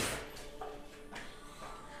proof.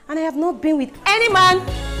 And I have not been with any man.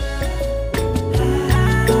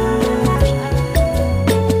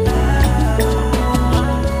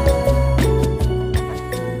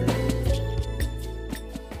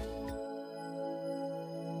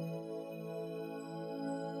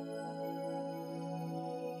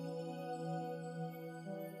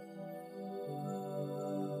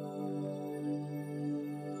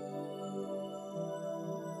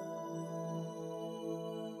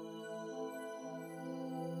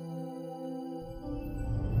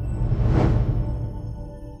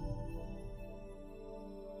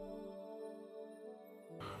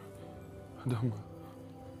 Adama.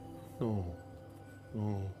 No.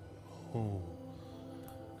 No. No.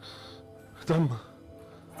 Adama.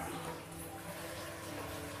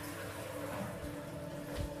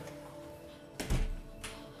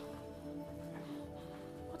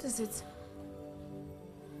 What is it?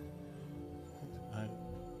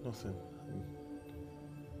 Nothing.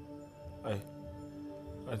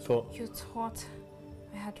 I thought... You thought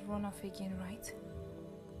I had run off again, right?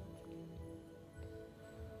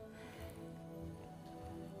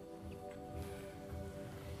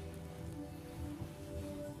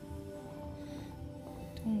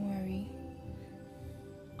 Don't worry.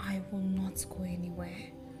 I will not go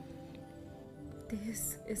anywhere.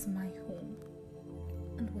 This is my home.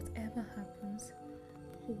 And whatever happens,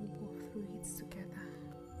 we will go through it together.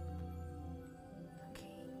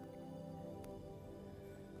 Okay?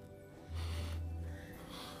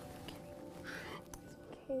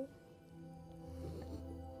 It's okay.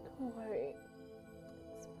 Don't worry.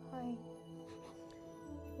 It's fine.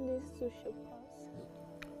 This too shall pass.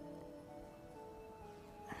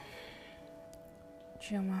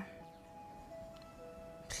 Chioma,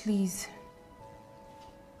 please.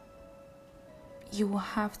 You will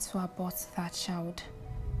have to abort that child.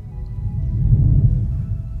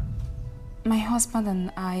 My husband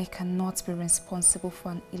and I cannot be responsible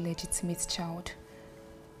for an illegitimate child.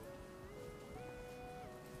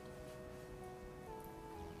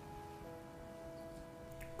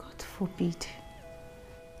 God forbid.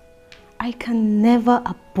 I can never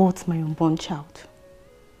abort my unborn child.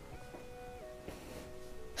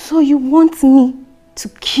 So you want me to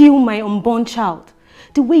kill my unborn child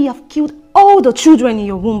the way you have killed all the children in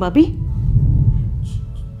your womb, Abi?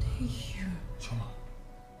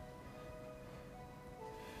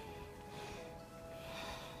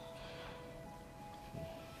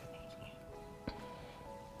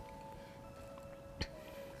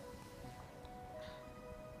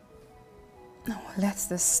 Now let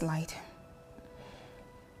this slide.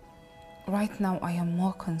 Right now, I am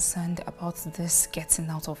more concerned about this getting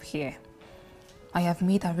out of here. I have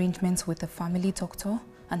made arrangements with the family doctor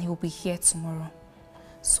and he will be here tomorrow.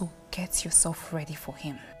 So get yourself ready for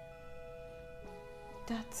him.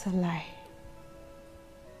 That's a lie.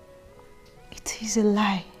 It is a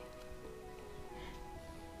lie.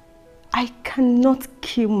 I cannot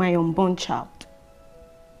kill my unborn child.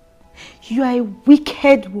 You are a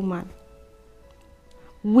wicked woman.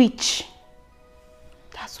 Witch.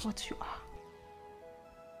 That's what you are.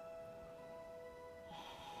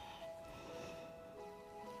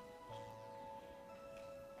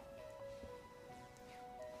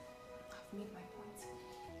 I've made my point.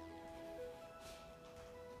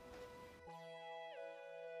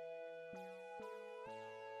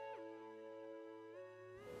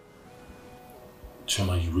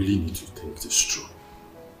 Chioma, you really need to think this through.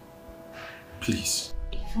 Please.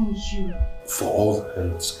 Even you. For all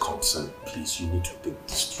hands concerned, please, you need to think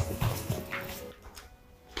this through.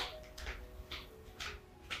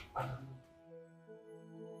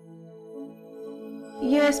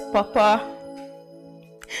 Yes, Papa.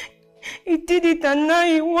 He did it and now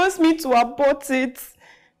he wants me to abort it.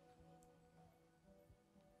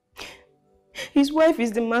 His wife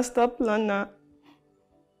is the master planner.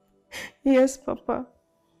 Yes, Papa.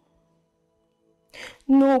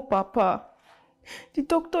 No, Papa. The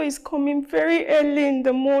doctor is coming very early in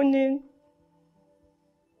the morning.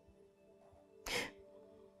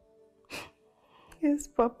 Yes,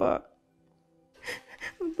 Papa.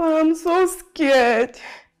 Papa, I'm so scared.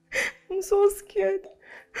 I'm so scared.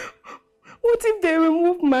 What if they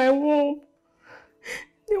remove my womb?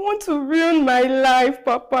 They want to ruin my life,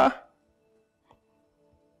 Papa.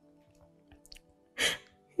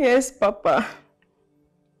 Yes, Papa.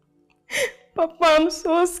 Papa, I'm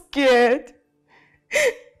so scared.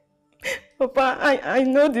 Papa, I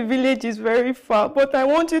know the village is very far, but I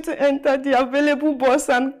want you to enter the available bus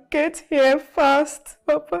and get here fast,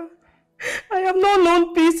 Papa. I have no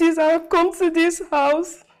known pieces. I have come to this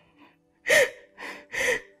house.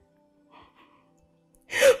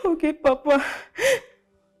 Okay, Papa.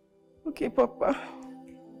 Okay, Papa.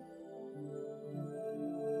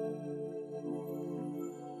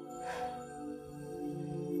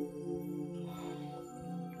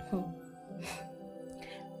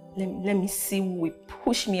 Let me see who will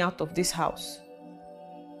push me out of this house.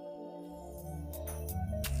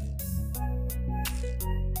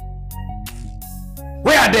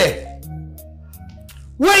 Where are they?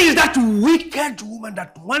 Where is that wicked woman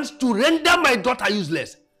that wants to render my daughter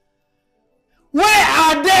useless? Where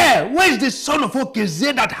are they? Where is the son of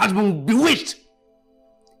Okeze that has been bewitched?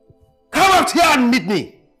 Come out here and meet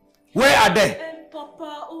me. Where are they?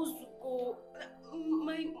 Papa, Ozuko,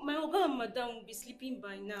 my Oga and Madam will be sleeping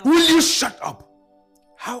by now. Will you shut up?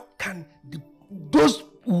 How can those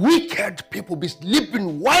wicked people be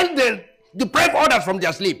sleeping while they deprive others from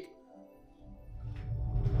their sleep?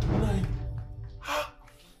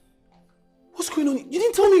 What's going on? You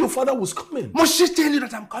didn't tell me your father was coming. Must she tell you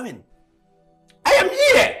that I'm coming? I am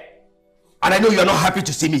here. And I know you're not happy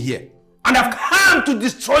to see me here. And I've come come to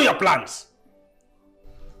destroy your plans.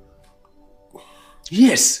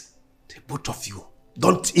 Yes, the both of you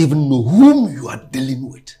don't even know whom you are dealing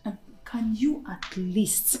with. Can you at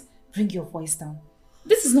least bring your voice down?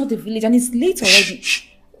 This is not the village and it's late already. Shh.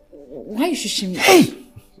 Why are you shushing me? Hey!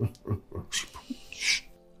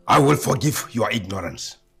 I will forgive your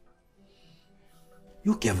ignorance.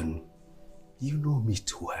 You, Kevin, you know me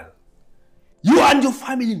too well. You and your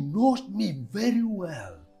family know me very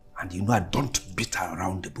well. And you know I don't beat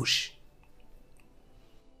around the bush.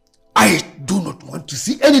 I do not want to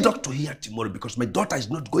see any doctor here tomorrow because my daughter is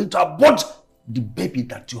not going to abort the baby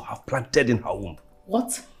that you have planted in her womb.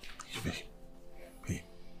 What? Babe.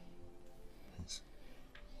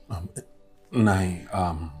 Nai,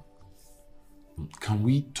 can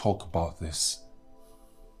we talk about this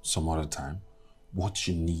some other time? What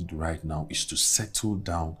you need right now is to settle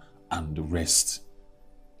down and rest.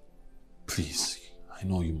 Please, I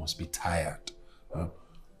know you must be tired.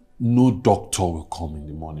 No doctor will come in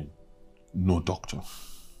the morning. No doctor.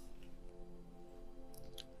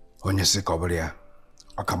 The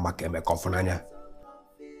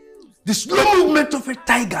slow movement of a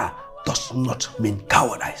tiger does not mean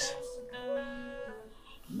cowardice.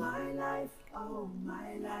 My life, oh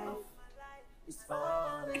my life, is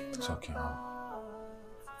falling. It's okay.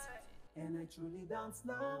 And I truly don't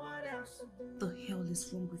know what else to do. What the hell is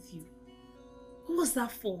wrong with you? What was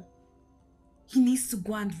that for? He needs to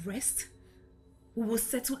go and rest? We will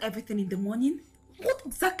settle everything in the morning? What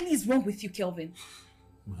exactly is wrong with you, Kelvin?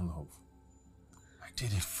 My love, I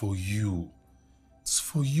did it for you. It's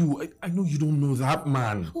for you. I know you don't know that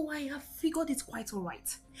man. Oh, I have figured it quite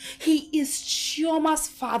alright. He is Chioma's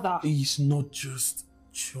father. He's not just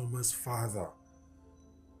Chioma's father.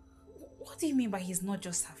 What do you mean by he's not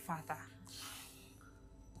just her father?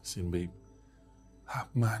 Listen, babe.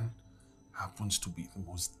 That man happens to be the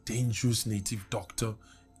most dangerous native doctor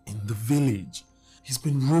in the village. He's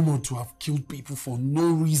been rumored to have killed people for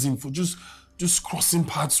no reason, for just crossing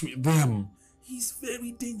paths with them. He's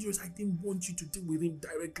very dangerous. I didn't want you to deal with him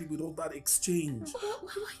directly with all that exchange.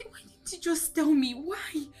 Why didn't you just tell me?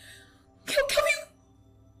 Why?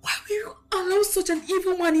 Why will you allow such an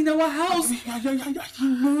evil man in our house? I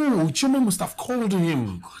know. Chioma must have called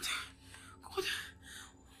him. God.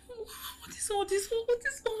 What is all this?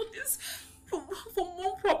 From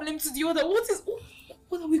one problem to the other.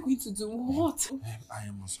 What are we going to do? What? I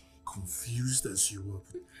am as confused as you are.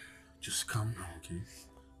 Just calm down, okay?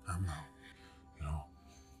 Calm down.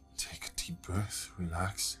 Take a deep breath,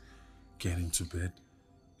 relax, get into bed,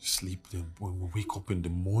 sleep. Then when we wake up in the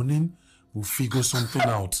morning, we'll figure something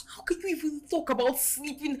out. How can you even talk about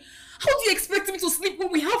sleeping? How do you expect me to sleep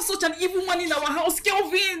when we have such an evil man in our house,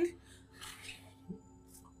 Kelvin?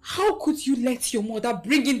 How could you let your mother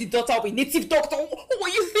bring in the daughter of a native doctor? What were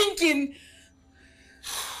you thinking?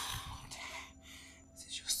 This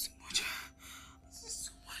is just too much. This is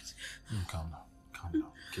too much. Calm down,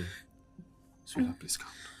 okay? Sweetheart, please calm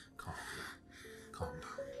down. Calm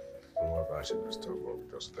down. What I should just talk about,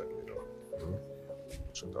 just let me know.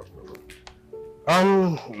 Shouldn't have I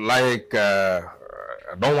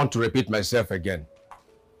don't want to repeat myself again.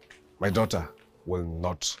 My daughter will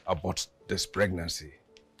not abort this pregnancy.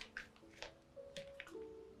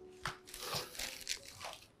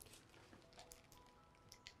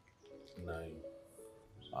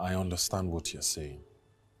 I understand what you're saying,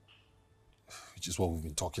 which is what we've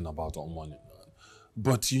been talking about all morning.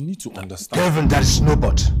 But you need to understand... Kevin, there is no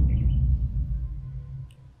but.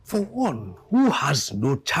 For one who has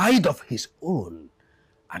no child of his own,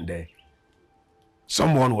 and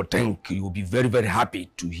someone would think you will be very, very happy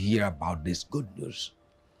to hear about this good news.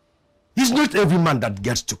 It's not every man that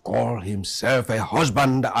gets to call himself a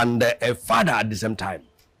husband and a father at the same time.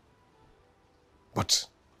 But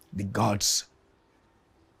the gods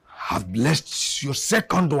have blessed your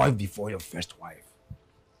second wife before your first wife.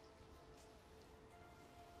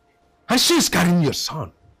 And she is carrying your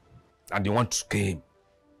son, and you want to kill him.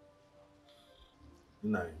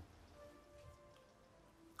 No.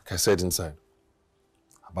 Like I said inside,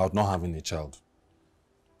 about not having a child,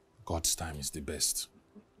 God's time is the best.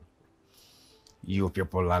 You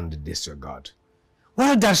people and this your God.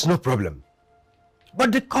 Well, that's no problem.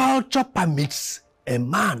 But the culture permits a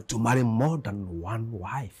man to marry more than one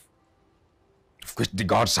wife. Of course, the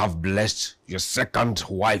gods have blessed your second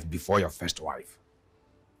wife before your first wife.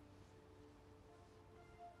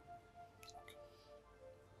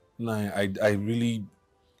 No, I really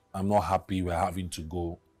am not happy we're having to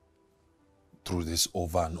go through this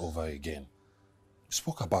over and over again. We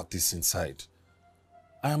spoke about this inside.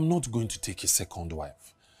 I am not going to take a second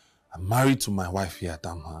wife. I'm married to my wife here,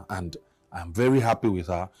 Damha, and I'm very happy with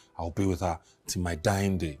her. I'll be with her till my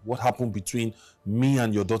dying day. What happened between me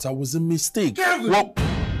and your daughter was a mistake. Kevin!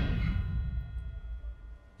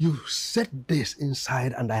 You said this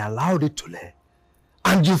inside and I allowed it to lay.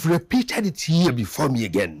 And you've repeated it here before me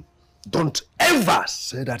again. Don't ever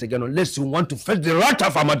say that again unless you want to face the wrath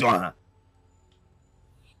of Amadouan.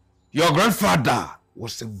 Your grandfather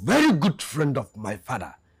was a very good friend of my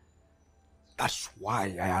father. That's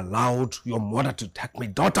why I allowed your mother to take my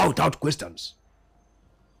daughter without questions.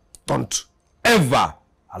 Don't ever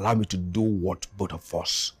allow me to do what both of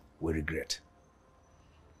us will regret.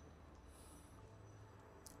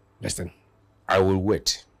 Listen, I will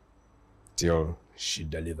wait till she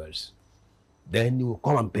delivers. Then you will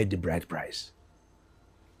come and pay the bride price.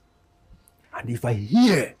 And if I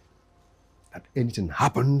hear that anything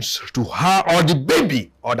happens to her or the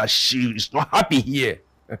baby, or that she is not happy here,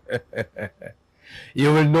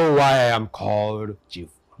 you will know why I am called Chief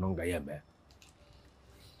Onongayeme.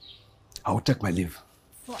 I will take my leave.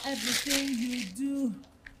 For everything you do,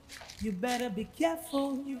 you better be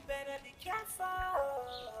careful. You better be careful.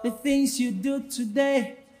 The things you do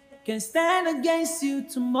today can stand against you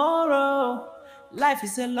tomorrow. Life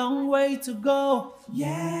is a long way to go.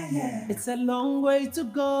 Yeah, yeah. It's a long way to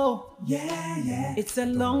go. Yeah, yeah. It's a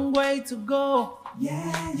long way to go.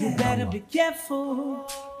 Yeah, yeah. You better be careful.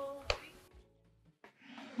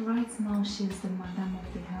 Right now, she's the madam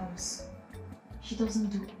of the house. She doesn't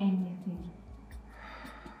do anything.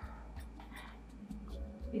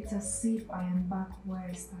 It's as if I am back where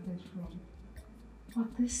I started from.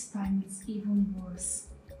 But this time it's even worse.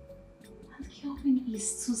 And Kelvin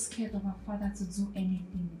is too scared of her father to do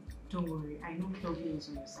anything. Don't worry, I know Kelvin is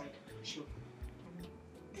on your side. Sure.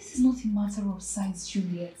 This is not a matter of size,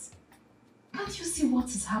 Juliet. Can't you see what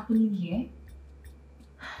is happening here?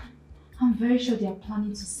 I'm very sure they are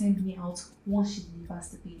planning to send me out once she delivers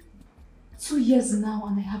the baby. 2 years now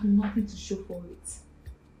and I have nothing to show for it.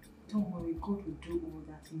 Don't worry, God will do all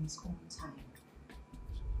that in His own time.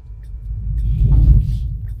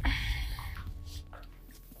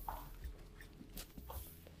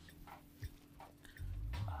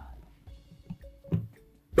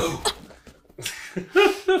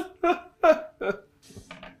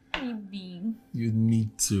 Baby. You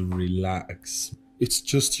need to relax. It's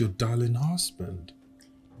just your darling husband.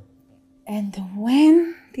 And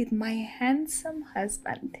when did my handsome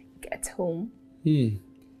husband get home?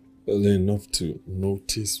 Well enough to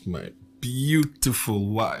notice my beautiful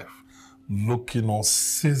wife looking all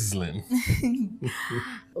sizzling.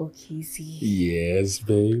 Okay, see. Yes,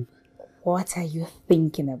 babe. What are you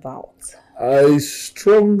thinking about? I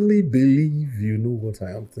strongly believe you know what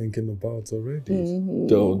I am thinking about already.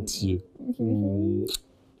 Don't you?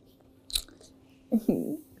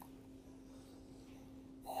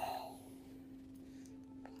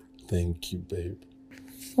 Thank you, babe.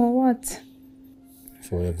 For what?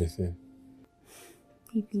 For everything.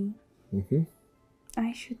 Baby,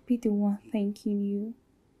 I should be the one thanking you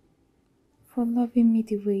for loving me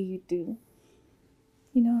the way you do.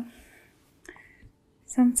 You know,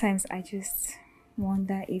 sometimes I just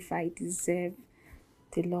wonder if I deserve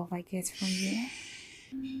the love I get from you.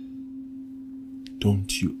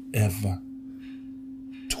 Don't you ever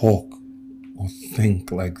talk or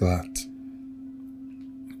think like that.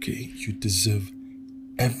 Okay, you deserve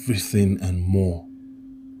everything and more.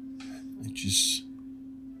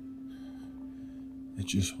 I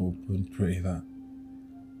just hope and pray that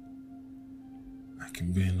I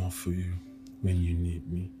can be enough for you when you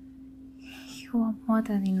need me. You are more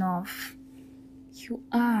than enough. You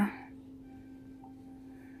are.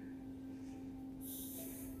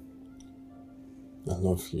 I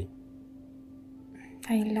love you.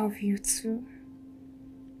 I love you too.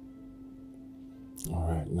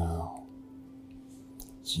 Alright, now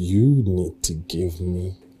you need to give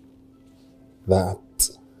me that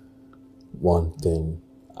one thing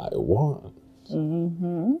I want.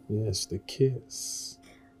 Yes, the kiss.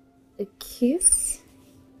 A kiss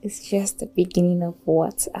is just the beginning of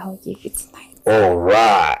what I'll give it tonight.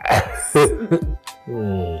 Alright.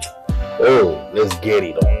 Oh, let's get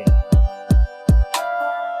it on.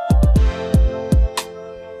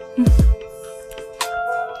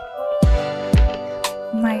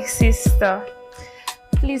 My sister,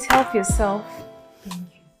 please help yourself.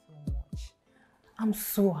 Thank you so much. I'm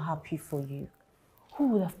so happy for you. Who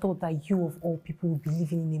would have thought that you of all people would be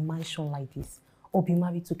living in a mansion like this or be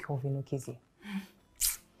married to Kelvin Okeze?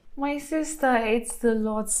 My sister, it's the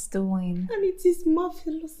Lord's doing. And it is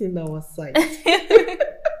marvelous in our sight.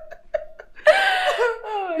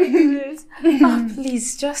 Oh my goodness.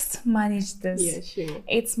 Please, just manage this. Yeah, sure.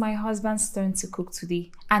 It's my husband's turn to cook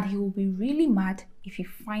today, and he will be really mad if he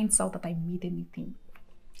finds out that I made anything.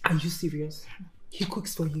 Are you serious? He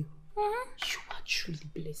cooks for you. You are truly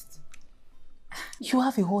blessed. You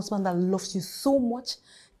have a husband that loves you so much,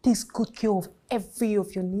 takes good care of every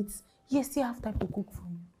of your needs. Yes, you have time to cook for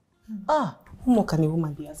you. What more can a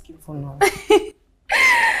woman be asking for now?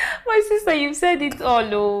 My sister, you've said it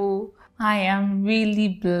all. Oh, I am really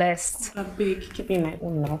blessed. I'm big, keeping my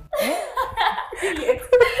own now.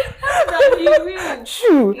 You will.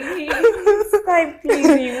 True. It's time, please,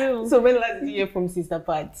 you will. So when last did you hear from Sister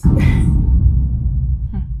Pat?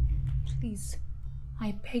 Please,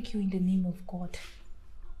 I beg you in the name of God,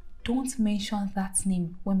 don't mention that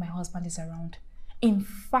name when my husband is around. In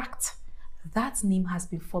fact, that name has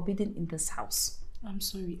been forbidden in this house. I'm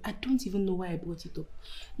sorry. I don't even know why I brought it up.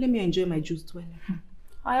 Let me enjoy my juice toilet.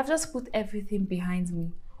 I have just put everything behind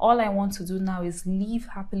me. All I want to do now is live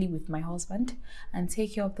happily with my husband and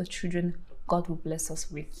take care of the children God will bless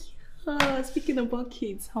us with. Speaking about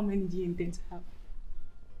kids, how many do you intend to have?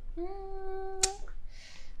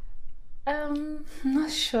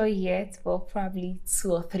 Not sure yet, but probably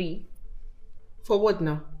 2 or 3. For what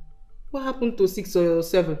now? What happened to 6 or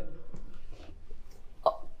 7?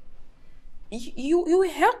 You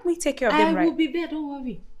will help me take care of them, right? I will be there, don't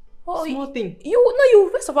worry. Oh, Small thing. You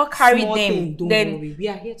first of all carry Small them. Thing, don't worry. We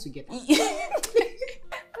are here together.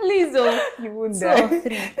 Please, You won't 2 or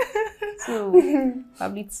 3. 2,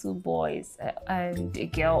 probably 2 boys and a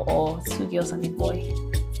girl, or 2 girls and a boy.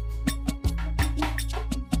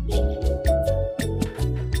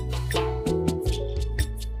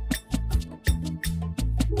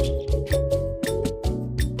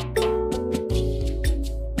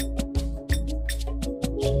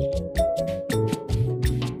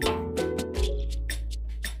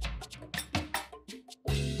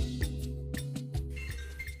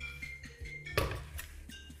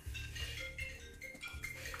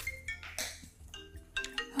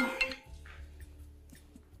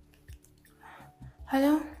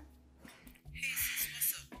 Hello? Hey sis,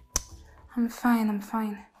 what's up? I'm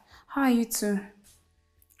fine. How are you two? I'm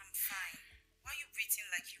fine. Why are you breathing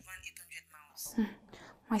like you ran 800 miles?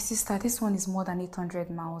 My sister, this one is more than 800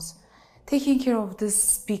 miles. Taking care of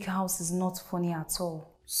this big house is not funny at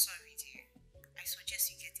all. Sorry dear. I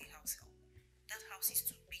suggest you get a house help. That house is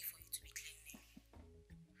too big for you to be cleaning.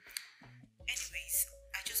 Anyways,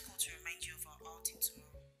 I just called to remind you of our outing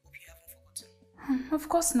tomorrow. Hope you haven't forgotten. Of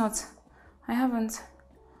course not. I haven't.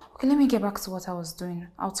 Okay, let me get back to what I was doing.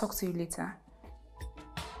 I'll talk to you later.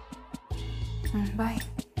 Bye.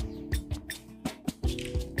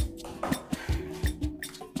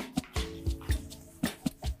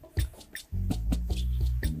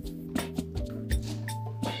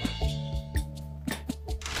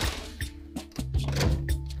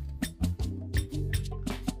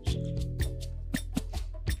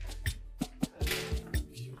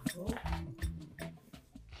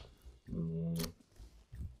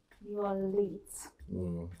 You are late.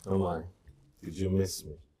 Am I? Did you miss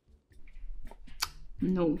me?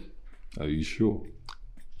 No. Are you sure?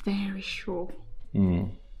 Very sure.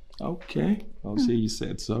 Okay, I'll say you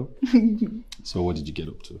said so. So what did you get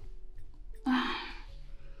up to? I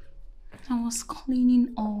was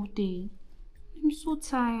cleaning all day. I'm so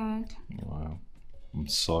tired. Wow. I'm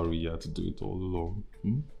sorry you had to do it all alone.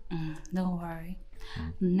 Don't worry.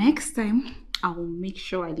 Next time, I will make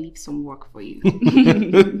sure I leave some work for you.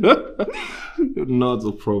 Not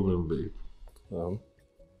a problem, babe.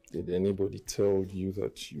 Did anybody tell you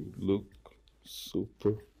that you look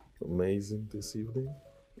super amazing this evening?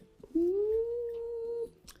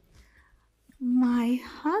 My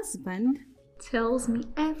husband tells me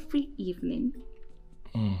every evening.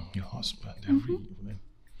 Your husband every evening.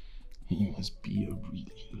 He must be a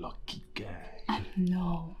really lucky guy.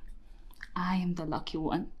 No, I am the lucky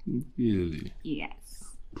one. Really?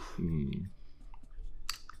 Yes.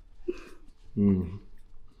 You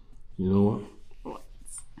know what? What?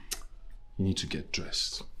 You need to get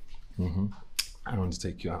dressed. I want to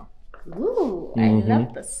take you out. Ooh, I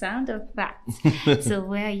love the sound of that. So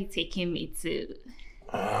where are you taking me to?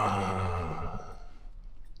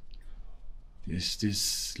 There's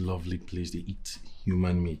this lovely place they eat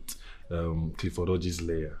human meat. Clifford Hodges'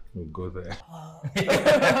 lair. We'll go there.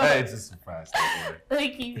 It's a surprise.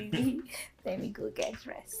 Okay, baby. Let me go get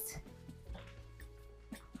dressed.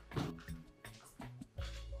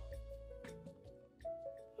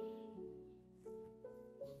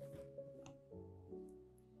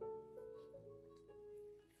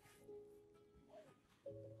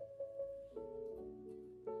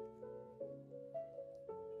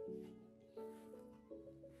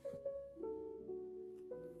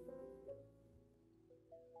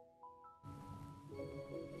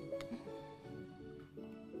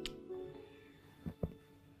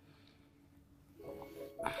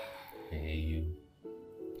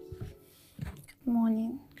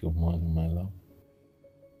 Good morning, my love.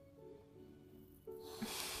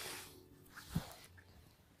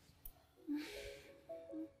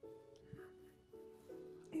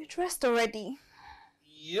 You dressed already?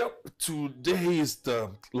 Yep, today is the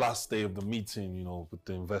last day of the meeting, with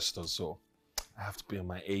the investors, so I have to be on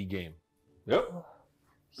my A game. Yep.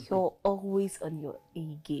 You're always on your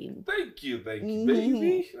A game. Thank you,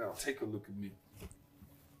 baby. Now take a look at me.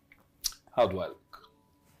 How do I look?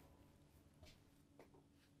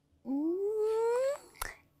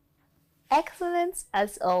 Excellent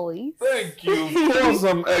as always. Thank you. Of course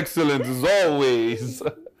I'm excellent as always.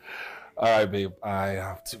 All right, babe. I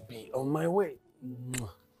have to be on my way.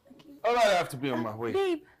 All right, I have to be on my way.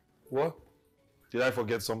 Babe. What? Did I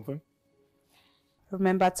forget something?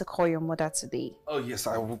 Remember to call your mother today. Oh, yes,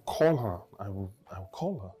 I will call her. I will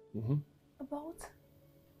call her. Mm-hmm.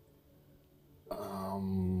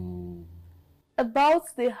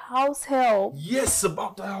 About the house help. Yes,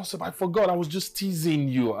 about the house help. I forgot. I was just teasing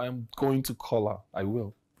you. I'm going to call her. I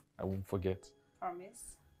will. I won't forget.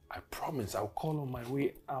 Promise? I promise. I'll call on my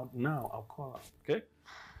way out now. I'll call her. Okay?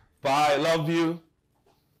 Bye. Love you.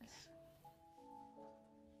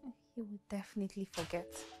 He will definitely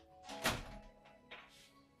forget.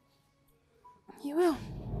 He will.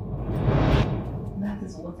 That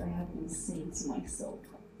is what I have been saying to myself.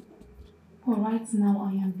 But right now,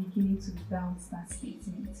 I am beginning to doubt that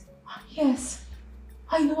statement. Yes,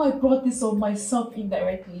 I know I brought this on myself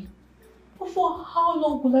indirectly. But for how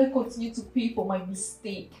long will I continue to pay for my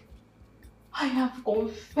mistake? I have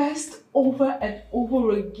confessed over and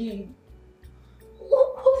over again.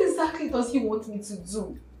 What exactly does he want me to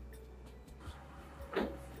do?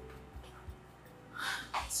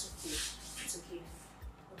 It's okay.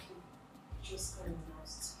 Okay. Just calm down.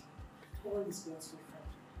 All is going to be fine.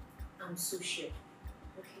 I'm so sure.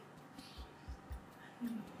 Okay.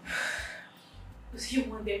 Does he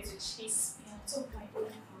want them to chase me out of my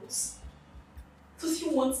own house? Does he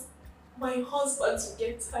want my husband to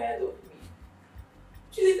get tired of me?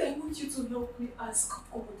 Judith, I want you to help me ask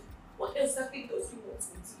God. What exactly does he want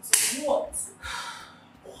me to do? What?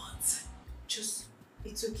 What?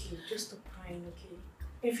 It's okay. Just stop crying, okay?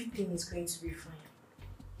 Everything is going to be fine.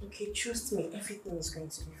 Okay, trust me, everything is going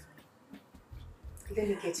to be fine. Let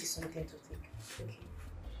me get you something to take, okay?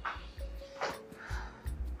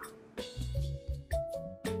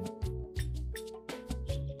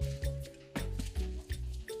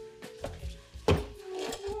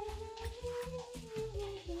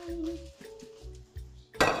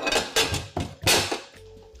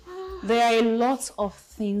 There are a lot of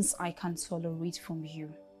things I can tolerate from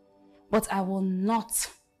you, but I will not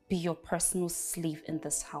be your personal slave in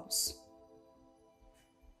this house.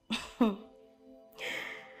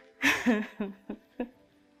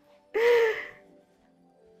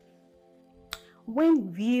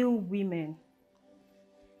 When real women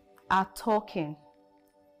are talking,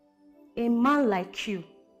 a man like you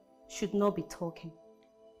should not be talking.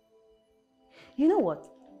 You know what?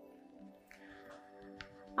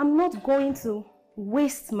 I'm not going to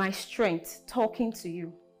waste my strength talking to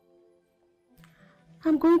you.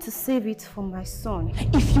 I'm going to save it for my son.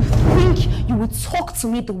 If you think you will talk to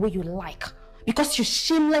me the way you like, because you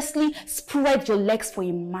shamelessly spread your legs for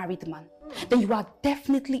a married man, then you are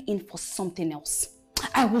definitely in for something else.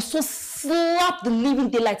 I will so slap the living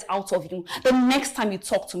daylight out of you the next time you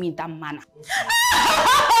talk to me in that manner.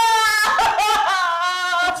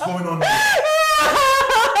 What's going on now?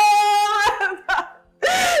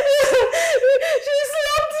 She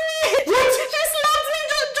slapped me! She slapped me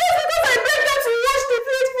just because I begged her to wash the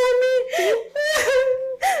plate for me!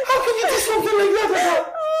 How can you do something like that?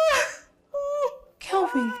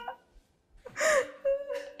 Kelvin,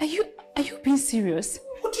 are you being serious?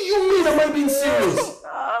 What do you mean, am I being serious?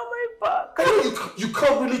 Oh, my back. I know you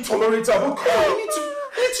can't really tolerate her, but come on, you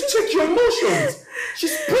need to check your emotions.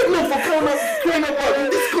 She's pregnant for crying out loud in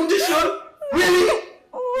this condition. Really?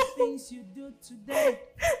 The things you do today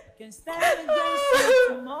can stand against you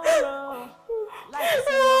tomorrow. Like it's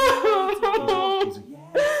a long way to go.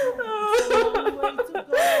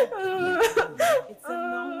 It's a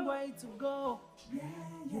long way to go.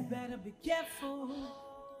 You better be careful.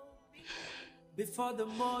 Before the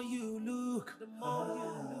more you look,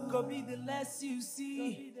 go be the less you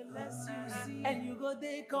see. And you go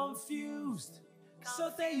there confused.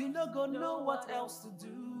 So say you no go know what else to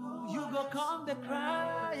do. You go come the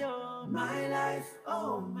cry, oh my life,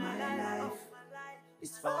 oh my life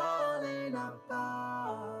is falling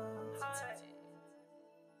apart.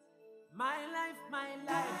 My life,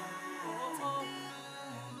 oh.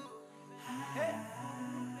 Hey.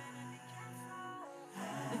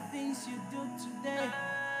 The things you do today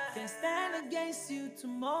can stand against you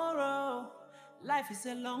tomorrow. Life is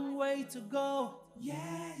a long way to go.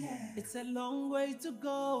 It's a long way to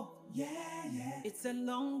go. It's a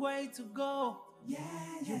long way to go.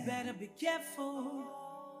 You better be careful.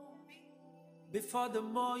 Before the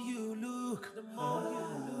more you look,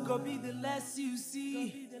 go be the less you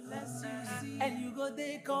see. And you go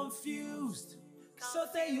there confused. So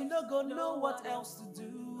say you no go know what else to do.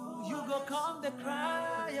 You go come the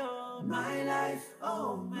cry, oh my life,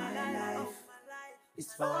 oh my life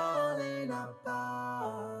is falling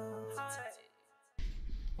apart.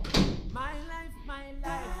 My life,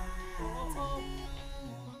 oh, oh.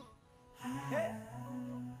 Hey.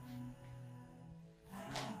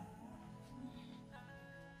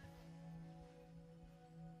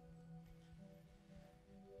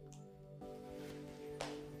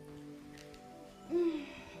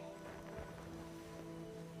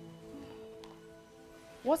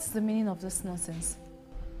 What's the meaning of this nonsense?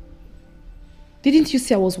 Didn't you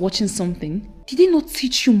say I was watching something? Did they not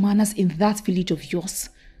teach you manners in that village of yours?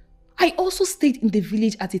 I also stayed in the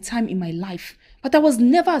village at a time in my life, but I was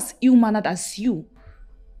never as ill-mannered as you.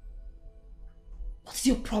 What's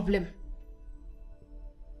your problem?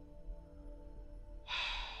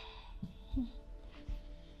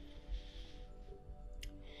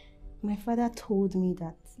 My father told me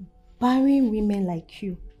that barren women like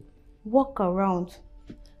you walk around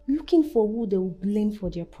looking for who they will blame for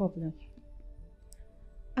their problem.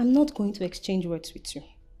 I'm not going to exchange words with you.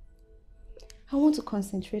 I want to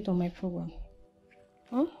concentrate on my program.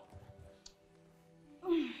 Huh?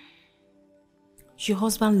 Your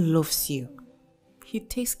husband loves you. He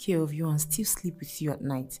takes care of you and still sleep with you at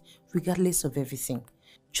night, regardless of everything.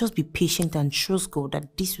 Just be patient and trust God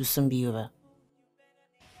that this will soon be over.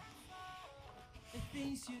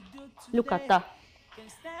 Look at her.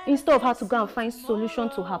 Instead of her to go and find solution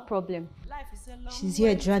to her problem, she's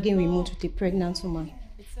here dragging remote with a pregnant woman.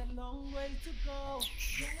 It's a long way to go.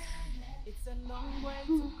 It's a long way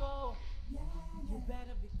to go. You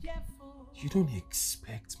better be careful. You don't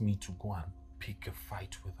expect me to go and pick a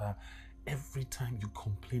fight with her every time you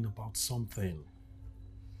complain about something.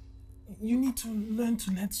 You need to learn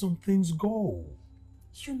to let some things go.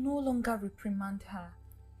 You no longer reprimand her.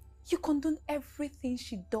 You condone everything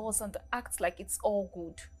she does and act like it's all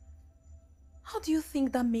good. How do you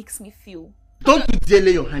think that makes me feel? Don't you dare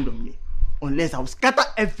lay your hand on me, unless I will scatter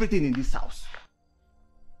everything in this house.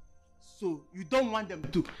 So you don't want them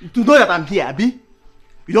to know that I'm here, Abi?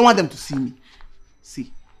 You don't want them to see me.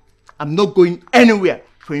 See, I'm not going anywhere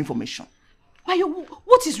for information. Bayo,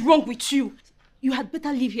 what is wrong with you? You had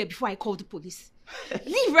better leave here before I call the police.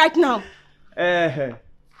 Leave right now.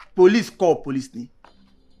 Police call police.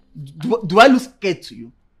 Do I look scared to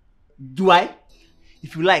you? Do I?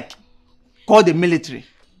 If you like, call the military.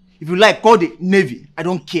 If you like, call the Navy. I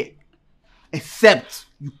don't care. Except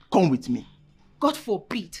you come with me. God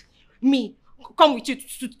forbid me come with you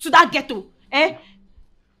to that ghetto. Eh?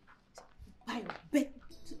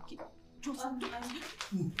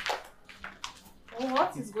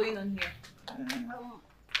 What is going on here?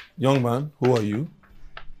 Young man, who are you?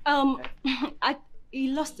 He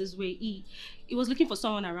lost his way. He was looking for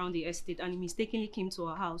someone around the estate and he mistakenly came to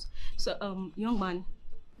our house. So, young man,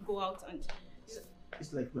 go out and...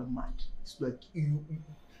 It's like we're mad. It's like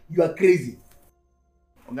you are crazy.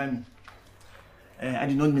 Ogami, I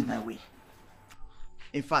did not miss my way.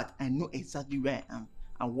 In fact, I know exactly where I am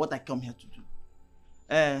and what I come here to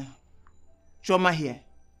do. Choma here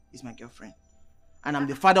is my girlfriend. And I'm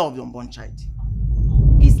the father of the unborn child.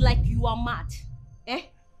 It's like you are mad. Eh?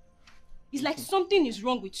 It's like something is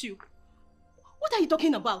wrong with you. What are you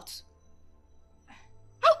talking about?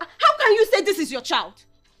 How can you say this is your child?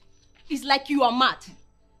 It's like you are mad.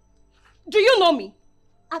 Do you know me?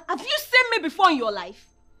 Have you seen me before in your life?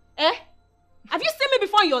 Eh? Have you seen me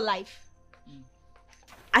before in your life?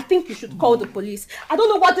 I think you should call the police. I don't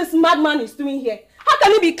know what this madman is doing here. How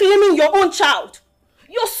can you be claiming your own child?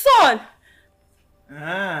 Your son!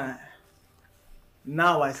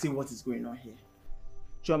 Now I see what is going on here.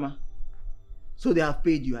 Choma, so they have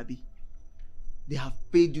paid you, Abi? They have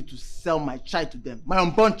paid you to sell my child to them. My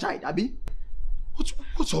unborn child, Abi?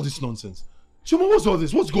 What's all this nonsense? Choma, what's all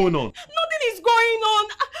this? What's going on? Nothing is going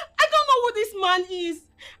on. I don't know who this man is.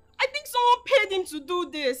 I think someone paid him to do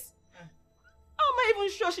this. How am I even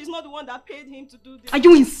sure she's not the one that paid him to do this? Are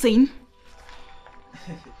you insane?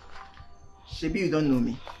 Shebi, you don't know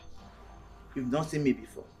me. You've not seen me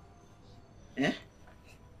before. Eh?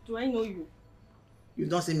 Do I know you? You've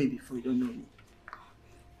not seen me before, you don't know me.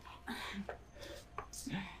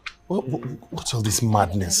 What's all this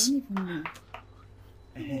madness?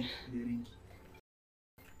 The ring.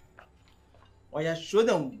 Or you show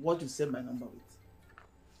them what to save my number with.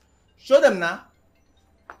 Show them now.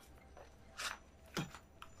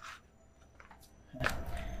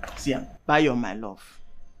 See, I'm Bayo, my love.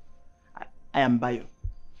 I am Bayo,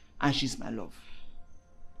 and she's my love.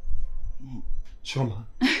 Choma.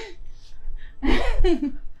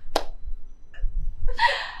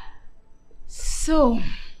 So,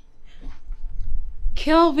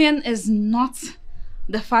 Kelvin is not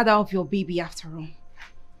the father of your baby after all.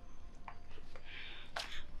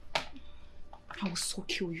 I will so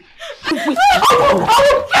kill you. I will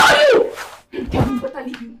kill you! Kelvin, you better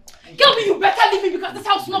leave me. Kelvin, you better leave me because this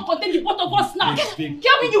house will not contain the both of us now. Kelvin,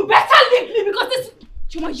 you better leave me because this...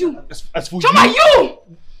 Choma, you! As for Choma, you!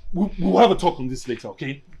 We'll have a talk on this later,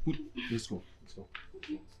 okay? Let's go. Let's go.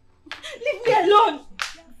 Leave me alone!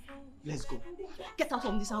 Let's go. Get out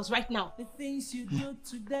from this house right now.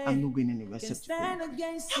 I'm not going anywhere except to go.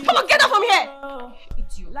 Come on, get out from here!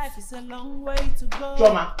 Idiot. Life is a long way to go.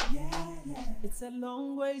 Choma. It's a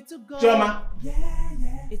long way to go. Choma.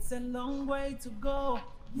 It's a long way to go.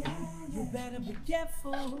 You better be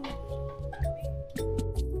careful.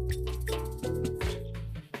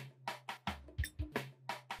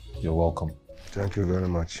 You're welcome. Thank you very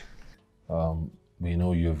much. We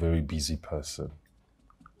know you're a very busy person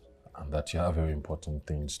and that you have very important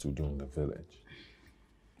things to do in the village.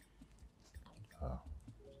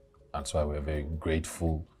 That's why we're very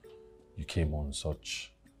grateful you came on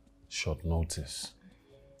such short notice.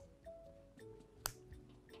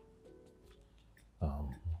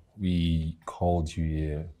 We called you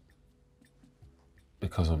here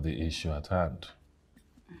because of the issue at hand.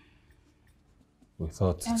 We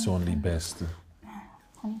thought it's only best to...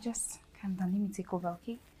 Honey, just calm down. Let me take over,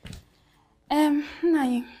 okay?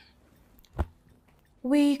 Nai,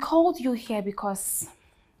 we called you here because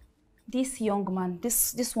this young man,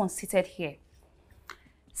 this one seated here,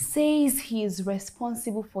 says he is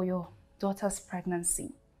responsible for your daughter's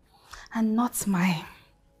pregnancy and not my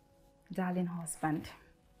darling husband.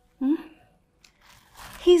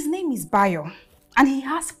 His name is Bayo and he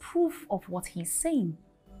has proof of what he's saying.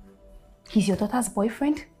 He's your daughter's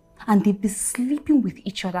boyfriend and they've been sleeping with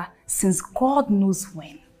each other since God knows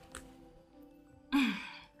when.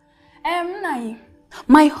 Nai,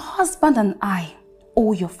 my husband and I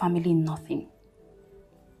owe your family nothing.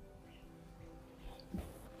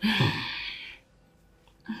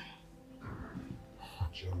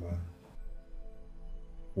 Choma,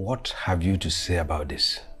 what have you to say about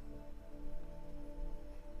this?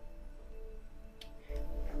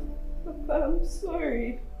 Papa, I'm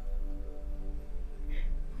sorry.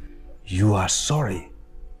 You are sorry?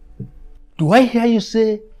 Do I hear you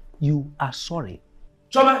say you are sorry?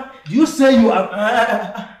 Choma, do you say you are...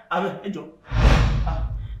 Angel.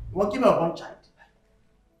 You want to give me one child?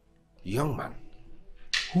 Young man,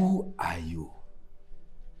 who are you?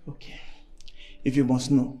 Okay. If you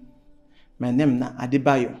must know, my name is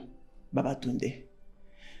Adebayo Babatunde.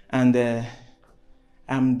 And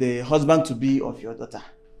I'm the husband-to-be of your daughter.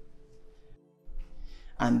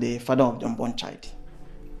 And the father of the unborn child.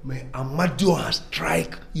 May Amadioha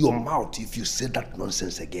strike your mouth if you say that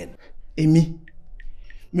nonsense again. Amy,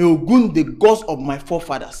 may Ogun, the gods of my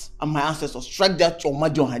forefathers and my ancestors, strike that to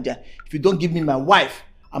Amadioha if you don't give me my wife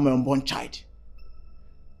and my unborn child.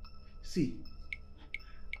 See,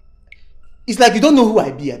 it's like you don't know who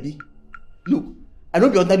I be, Abi. Look, I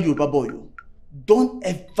don't be ordinary Yoruba boy. Don't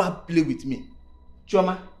ever play with me.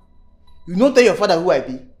 Choma, you don't tell your father who I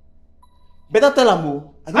be. Better tell him.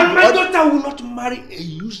 And my daughter will not marry a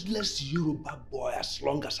useless Yoruba boy as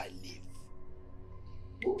long as I live.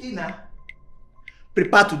 Okay now.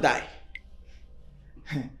 Prepare to die.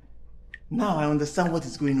 Now I understand what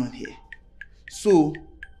is going on here. So,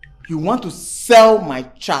 you want to sell my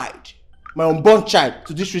child, my unborn child,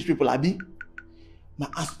 to these rich people, Abi? My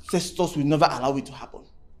ancestors will never allow it to happen.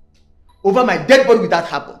 Over my dead body will that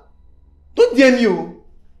happen. Don't dare me, oh.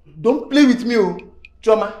 Don't play with me, oh.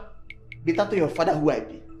 Choma, better tell your father who I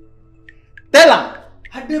be. Tell him.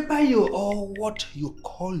 Adebayo, or what you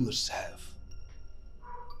call yourself.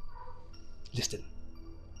 Listen,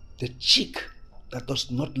 the chick that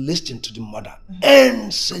does not listen to the mother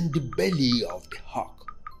ends in the belly of the hawk.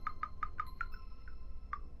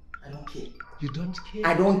 I don't care. You don't care?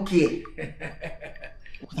 I don't care.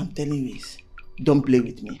 What I'm telling you is, don't play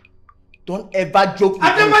with me. Don't ever joke with me.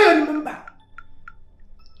 Adebayo, remember.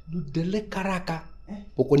 Ludele karaka.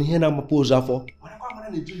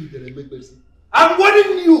 I'm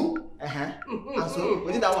warning you. So,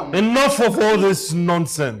 what did that one mean? Enough of all this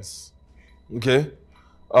nonsense. Okay?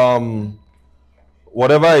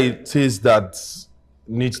 Whatever it is that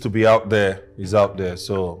needs to be out there is out there.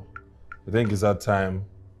 So I think it's that time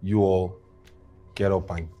you all get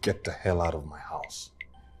up and get the hell out of my house.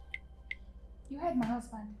 You heard my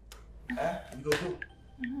husband. You go.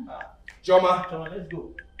 Choma, let's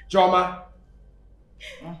go. Choma.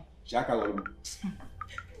 Shaka.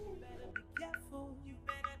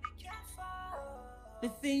 The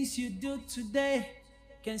things you do today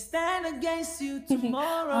can stand against you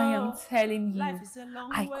tomorrow. I am telling you, Life is a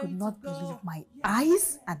long I way could not to go. believe my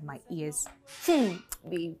eyes and my ears. Babe,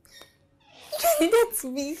 you needed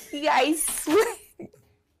to be here, I swear.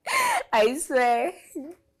 I swear.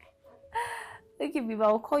 Okay, babe,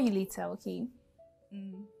 I'll call you later, okay?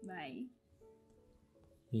 Bye.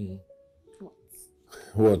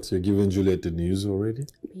 What? You're giving Juliet the news already?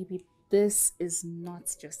 Baby, this is not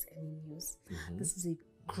just any news. This is a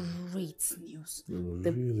great news.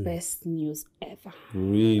 The best news ever.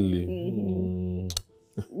 Really?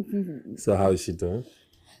 So how is she doing?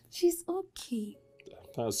 She's okay.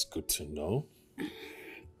 That's good to know.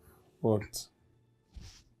 What?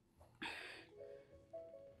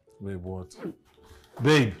 Babe, what?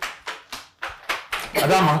 Babe!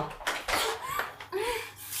 Adama!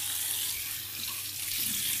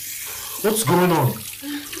 What's going on?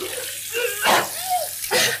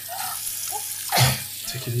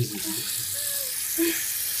 Take it easy.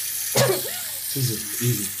 Easy.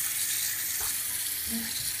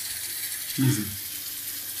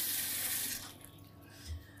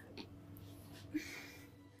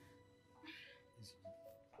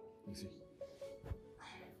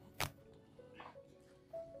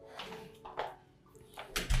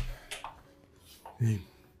 Babe.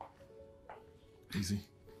 Easy.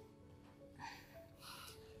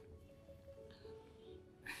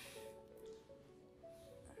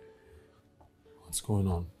 What's going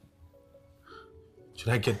on? Should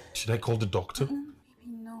I call the doctor? Baby,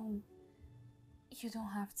 no. You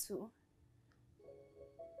don't have to.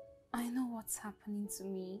 I know what's happening to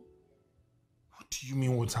me. What do you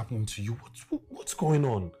mean what's happening to you? What's going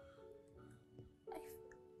on?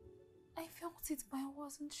 I felt it, but I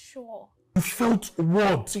wasn't sure. You felt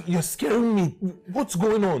what? You're scaring me. What's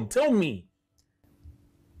going on? Tell me.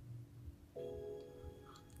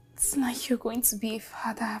 It's like you're going to be a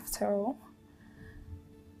father after all.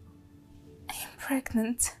 I am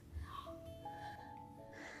pregnant.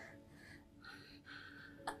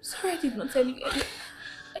 I'm sorry I did not tell you anything.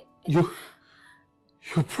 You're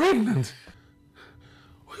pregnant?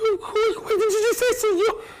 Why did you just say so?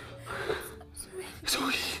 It's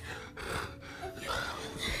okay.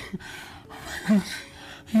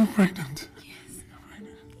 You're pregnant. Yes.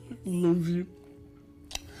 I love you.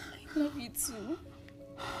 I love you too.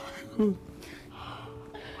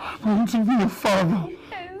 I want to be a father.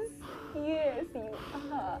 Yes, you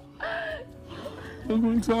are. I'm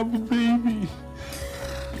going to have a baby.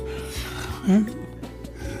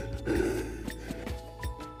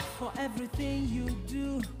 For everything you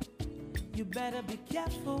do, you better be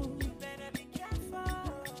careful.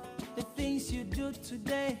 The things you do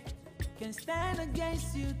today can stand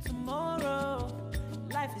against you tomorrow.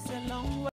 Life is a long way.